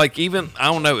but like even I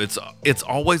don't know, it's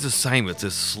always the same. It's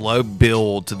this slow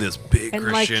build to this big and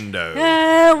like, crescendo.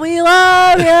 and we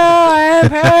love you and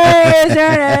praise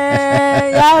your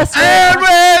name. Yes, And we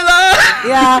love-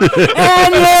 Yeah.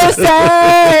 And you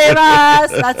save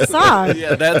us. That's the song.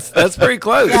 Yeah, that's pretty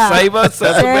close. Yeah. Save us.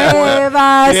 That's a big one. Save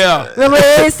us. Yeah.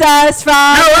 Release us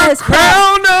from Your this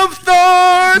crown of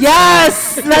thorns.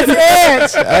 Yes,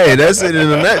 that's it. Hey, that's it in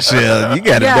a nutshell. You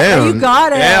got it down. You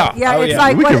got it. Yeah. Yeah, Oh, it's yeah.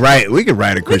 like we what, could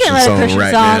write a Christian write a song Christian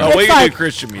right song. now. Oh, we It's can like- do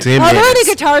Christian music. 10 Are there any minutes.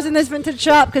 guitars in this vintage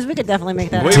shop? Because we could definitely make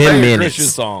that. We happen. 10 made a minutes. Christian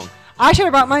song. I should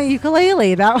have brought my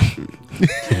ukulele. That.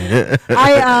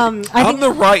 I I'm think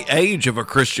the right age of a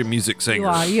Christian music singer. you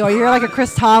are. You are. You're like a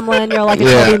Chris Tomlin. You're like a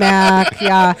Yeah. Toby Mac.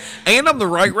 Yeah. And I'm the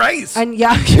right race. And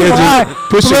yeah, you Yeah, are. just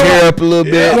push your hair up a little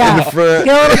bit Yeah. in the front.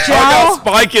 Get a little I got gel.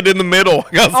 spike it in the middle.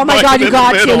 I got Oh my spike God, it you in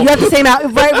got the to. middle. You have the same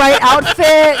right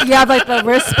outfit. You have like the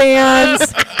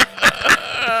wristbands.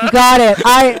 You got it.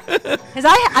 Cause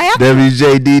I have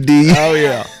WJDD. Oh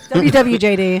yeah.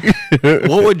 WWJD.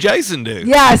 What would Jason do?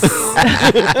 Yes.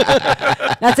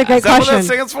 That's a great Is that what question. that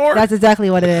stands for? That's exactly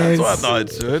what it is. That's what I thought it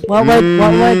stood. What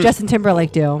would Justin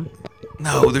Timberlake do?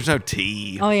 No, there's no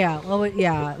T. Oh yeah.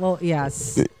 Well,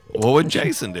 yes. What would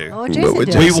Jason do? What would Jason would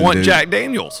do? Jason We want do? Jack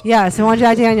Daniels. Yeah. So one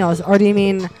Jack Daniels, or do you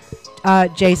mean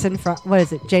Jason from what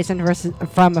is it? Jason versus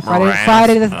from a Friday Moranis.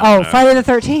 Friday the I don't know. Friday the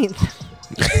 13th.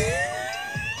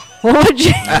 What would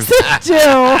Jason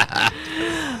do?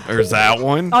 There's that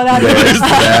one. Oh, that There's is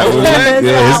that one. that is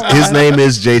Yeah, that his one. name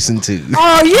is Jason too.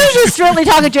 Oh, you're just strictly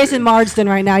talking Jason Marsden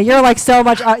right now. You're like so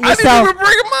much. You're I didn't so. even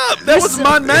bring him up. That was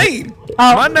my name.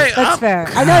 Oh, my name. that's fair.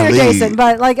 I know you're Golly. Jason,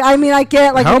 but like, I mean, I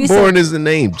get like How when you boring say, is the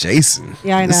name Jason?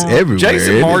 Yeah, I It's know. everywhere. Jason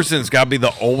isn't it? Marsden's got to be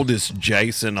the oldest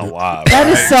Jason alive. that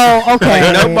is so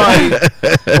okay. Nobody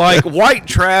like white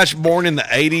trash born in the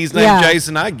 80s named Yeah.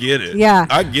 Jason. I get it. Yeah.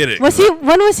 I get it.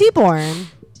 When was he born?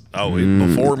 Oh,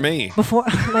 before me. Before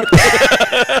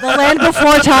the Land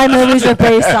Before Time movies are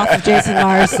based off of Jason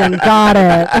Marsden. Got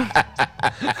it.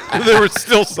 They were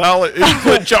still solid. It's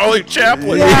with Charlie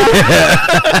Chaplin. That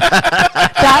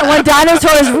when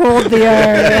dinosaurs ruled the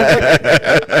earth.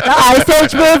 The Ice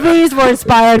Age movies were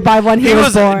inspired by when he, He was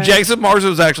was born. Jason Marsden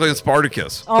was actually in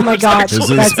Spartacus. Oh my God, This is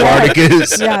that's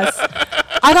Spartacus. it. Yes,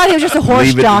 I thought he was just a horse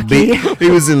Leave it to jockey.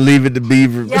 He was in Leave It to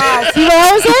Beaver. Yes, he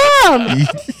was him.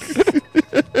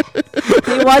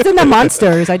 He was in the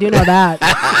Monsters. I do know that.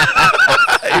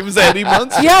 He was Eddie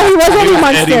Munster. Yeah, he was Eddie was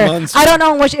Munster. Eddie Munster. I don't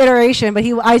know in which iteration, but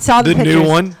I saw the The new pictures.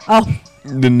 one? Oh,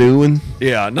 The new one.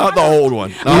 Yeah, not the old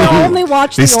one. I only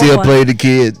watched He the old still one. played the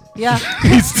kid. Yeah,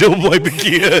 He still played the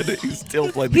kid. He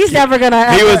still played the he's kid. never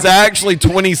gonna. He ever- was actually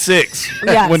 26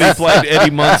 Yes. when he played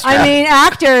Eddie Munster. I mean,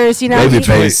 actors. You know,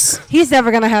 Babyface. he's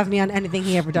never gonna have me on anything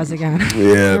he ever does again. Yeah. I he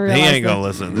realize ain't that. gonna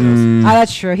listen to this.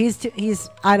 That's true.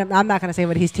 I'm not gonna say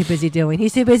what he's too busy doing.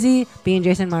 He's too busy being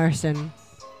Jason Marsden.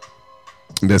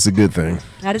 That's a good thing.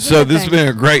 That is a So good this has thing. been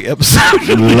a great episode.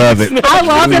 Love it. I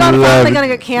love that I'm Love finally it. gonna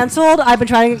get canceled. I've been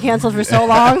trying to get canceled for so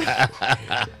long,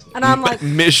 and I'm like,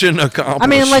 Mission accomplished. I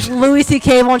mean, like Louis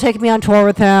C.K. won't take me on tour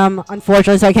with him,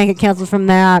 unfortunately, so I can't get canceled from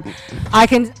that. I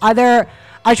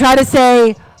try to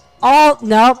say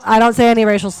nope, I don't say any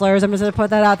racial slurs. I'm just gonna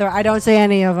put that out there. I don't say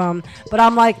any of them, but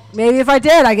I'm like, maybe if I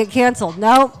did, I get canceled.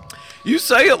 Nope. you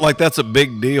say it like that's a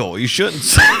big deal. You shouldn't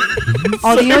say,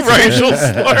 Oh, say you know, racial oh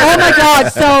slurs. my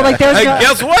God! So like, there's Hey, no,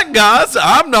 guess what, guys?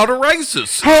 I'm not a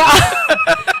racist. hey,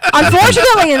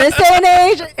 unfortunately, in this day and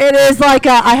age, it is like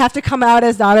I have to come out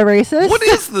as not a racist. What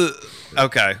is the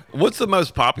okay? What's the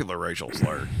most popular racial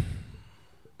slur?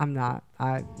 I'm not.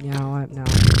 No.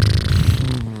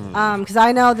 Because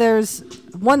I know there's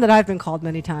one that I've been called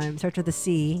many times. Starts with a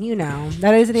C. You know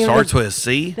that isn't even Starts with a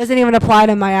C. doesn't even apply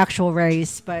to my actual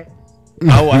race, but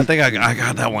Oh, I think I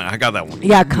got that one. I got that one.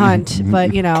 yeah, cunt.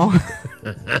 But you know,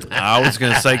 I was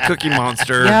gonna say Cookie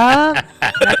Monster. yeah,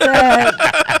 that's it.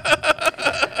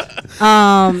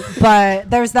 But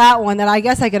there's that one that I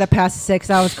guess I get a pass 6.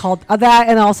 I was called that,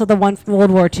 and also the one from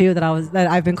World War II that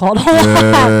I've been called a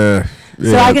lot.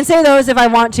 So I can say those if I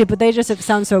want to, but they just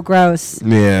sound so gross.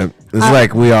 Yeah. It's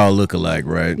like we all look alike,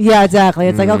 right? Yeah, exactly.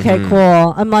 It's like, okay,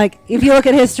 cool. I'm like, if you look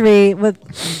at history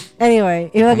anyway,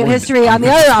 if you look at history on the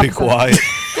other Be opposite. quiet.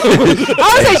 I was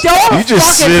like, don't You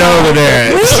just fucking sit over talk.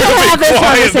 there. We should have this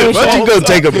quiet, Why don't conversation. you go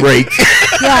take a break?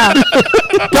 Yeah.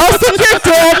 Don't stick your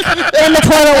dick in the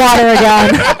toilet water again.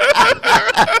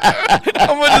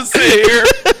 I'm gonna sit here.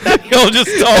 Y'all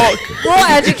just talk. We'll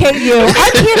educate you.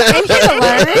 I'm here to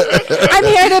learn. I'm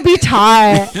here to be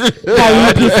taught by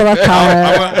you people of color.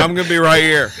 I'm gonna be right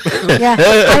here. Yeah.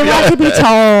 I want to be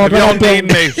told. If y'all what I'm need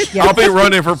doing. me, I'll be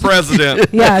running for president.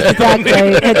 Yes,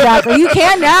 exactly. You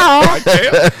can now. I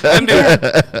can do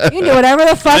You can do whatever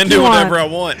the fuck I can you do want. whatever I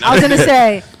want. I was gonna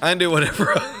say, I can do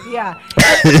whatever. Yeah.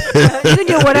 You can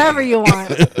do whatever you want.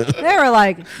 They were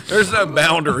like, There's no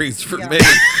boundaries for me.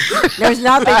 there's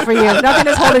nothing for you. Nothing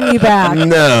is holding you back.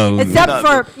 No. Except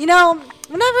for, whenever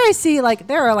I see, like,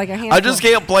 there are like a handful. I just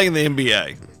can't play in the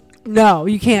NBA. No,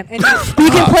 you can't. And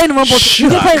you can play in Wimbledon. You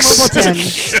can play in Wimbledon.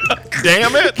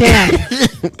 Damn it. Damn.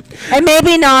 And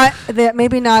maybe not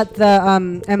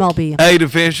the MLB. Hey, to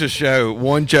finish the show,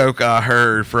 one joke I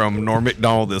heard from Norm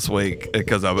Macdonald this week,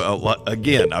 because I've been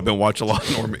watching a lot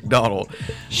of Norm Macdonald.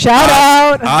 Shout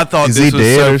out. I thought Is this he was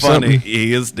dead so or funny. something?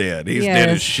 He is dead. He's Yes. dead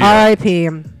as shit. R.I.P.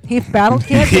 He battled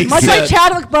cancer. He Much like said-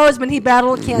 Chadwick Boseman, he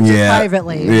battled cancer Yeah.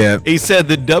 privately. Yeah. He said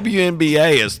the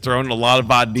WNBA has thrown a lot of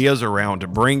ideas around to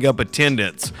bring up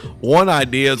attendance. One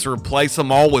idea is to replace them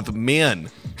all with men.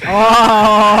 Oh.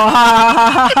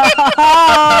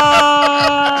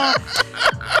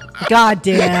 God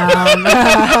damn.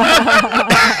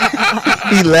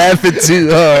 He laughing too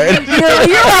hard.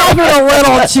 You're laughing a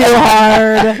little too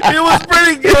hard. It was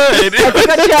pretty good. It's a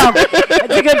good joke.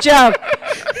 It's a good joke.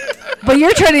 But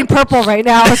you're turning purple right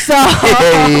now, so.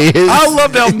 I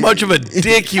loved how much of a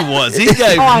dick he was. He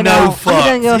gave I know. no He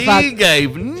didn't give a fucks. fuck. He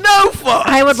gave no fucks.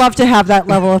 I would love to have that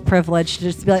level of privilege to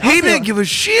just be like, He didn't give a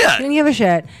shit. didn't give a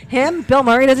shit. Him, Bill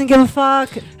Murray doesn't give a fuck.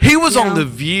 He was You on know? The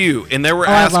View, and they were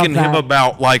I love asking him that.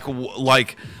 about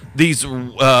like these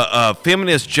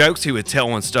feminist jokes he would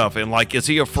tell and stuff, and like, is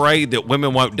he afraid that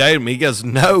women won't date him? He goes,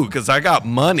 no, because I got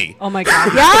money. Oh my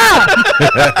God. Yeah.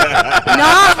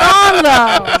 Not wrong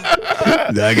though.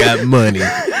 I got money.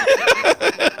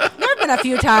 There've been a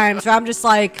few times where I'm just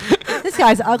like, this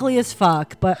guy's ugly as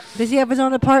fuck, but does he have his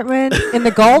own apartment in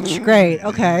the Gulch? Great,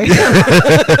 okay.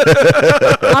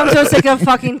 I'm so sick of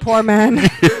fucking poor men.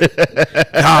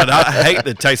 God, I hate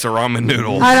the taste of ramen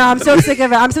noodles. I know, I'm so sick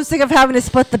of it. I'm so sick of having to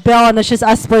split the bill and it's just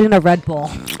us splitting a Red Bull.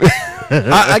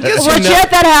 I guess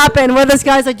Legit, that happened where this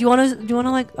guy's like, do you want to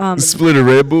like, Split a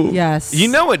Red Bull. yes. you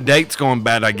know a date's going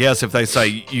bad, I guess, if they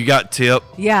say you got tip.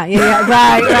 Yeah, right. You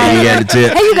got a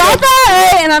tip. Hey, you got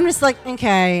that? Hey, and I'm just like,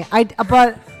 okay.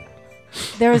 But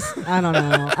there's, I don't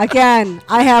know. Again,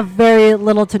 I have very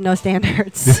little to no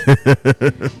standards.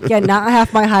 Again, not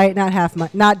half my height,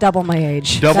 not double my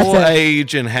age. Double That's it.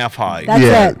 age and half height. That's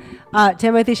Yeah. it.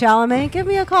 Timothy Chalamet, give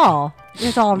me a call.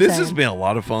 That's all I'm This saying. has been a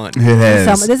lot of fun. It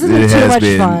has. This has been too much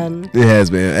fun. It has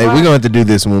been. Hey, we're gonna have to do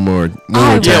this one more. I time.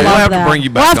 Yeah, would we'll love have to that. bring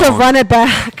you We'll back have to on. run it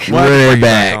back. We'll have to Run bring it you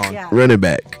back back. on. Yeah. Run it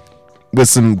back with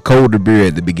some colder beer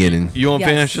at the beginning. You want to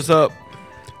Yes. finish this up?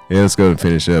 Yeah, let's go and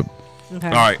finish up. Okay.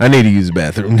 All right. I need to use the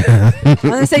bathroom now. I was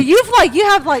gonna say you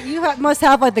must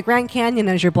have like the Grand Canyon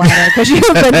as your bladder because you've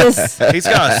been this. He's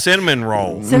got a cinnamon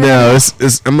roll. No,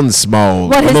 it's I'm on the small.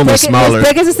 What, I'm on the smaller. his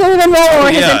dick is a cinnamon roll or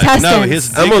his Yeah, intestines? no, his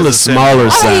dick I'm on is the a cinnamon smaller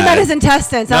roll. Oh, he meant side. his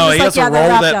intestines. No, I'm he just has like, to yeah, they're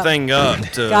roll wrapped that up. thing up.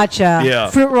 To, Gotcha. Yeah.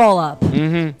 Fruit roll up.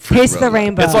 Mm-hmm. Taste the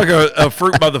rainbow. It's like a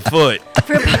fruit by the foot.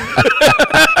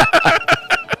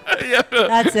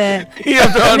 That's it. You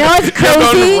have to, You know what's you have to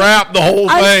crazy? unwrap the whole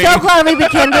I'm thing. so glad we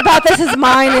became about this as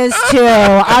mine is too.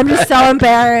 I'm just so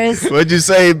embarrassed. What'd you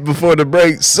say before the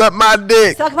break? Suck my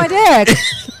dick. Suck my dick.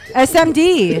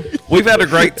 SMD. We've had a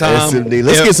great time. SMD.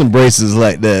 Let's if, get some braces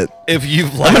like that. If you've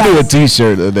I'm gonna do a lasted,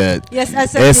 T-shirt of that. Yes,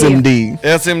 SMD.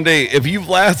 SMD. if you've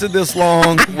lasted this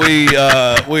long, we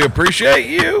appreciate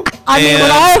you. I mean, And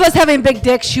with all of us having big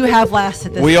dicks, you have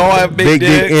lasted this. we all have big, Big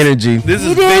dick dicks. energy. This is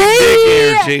You big dick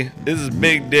did? energy. This is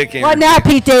big dick energy. What now,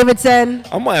 Pete Davidson?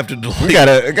 I'm gonna have to delete. I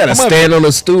gotta I'm gonna stand on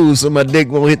a stool so my dick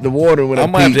won't hit the water when I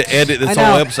I'm gonna have pee. to edit this I know.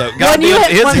 whole episode. When Goddamn, you-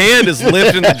 his when- hand is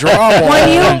lifting the drywall. When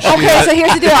you and shit. okay, so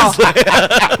here's the deal.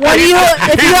 When you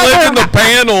if He's you lifting ever the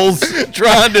panels,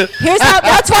 trying to. here's how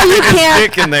that's why you His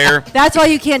can't dick in there. that's why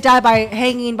you can't die by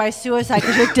hanging by suicide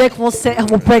because your dick will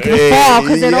break the Hey, fall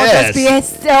because it'll yes.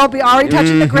 just be already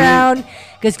touching the ground.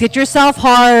 Just get yourself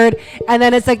hard, and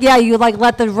then it's like you like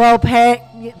let the rope hang.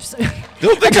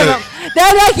 Don't think of it.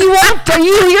 Then like you won't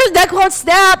your neck won't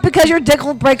snap because your dick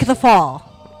will break the fall.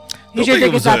 Don't Because your think it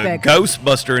dick was is that a big.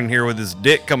 Ghostbuster in here with his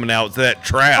dick coming out. It's that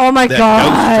trap. Oh my that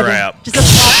god! Ghost trap. Just a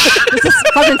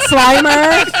fucking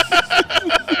Slimer.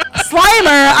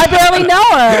 Slimer, I barely know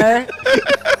her.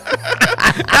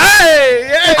 Hey,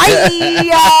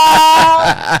 hey.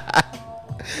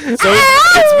 So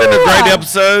it's been a great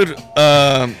episode.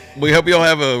 We hope you all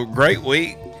have a great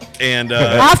week. And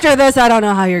After this, I don't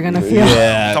know how you're gonna feel.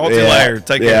 Yeah. talk to you later.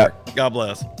 Take care. God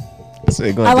bless. So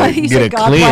you're gonna I have like to you get said a God clean.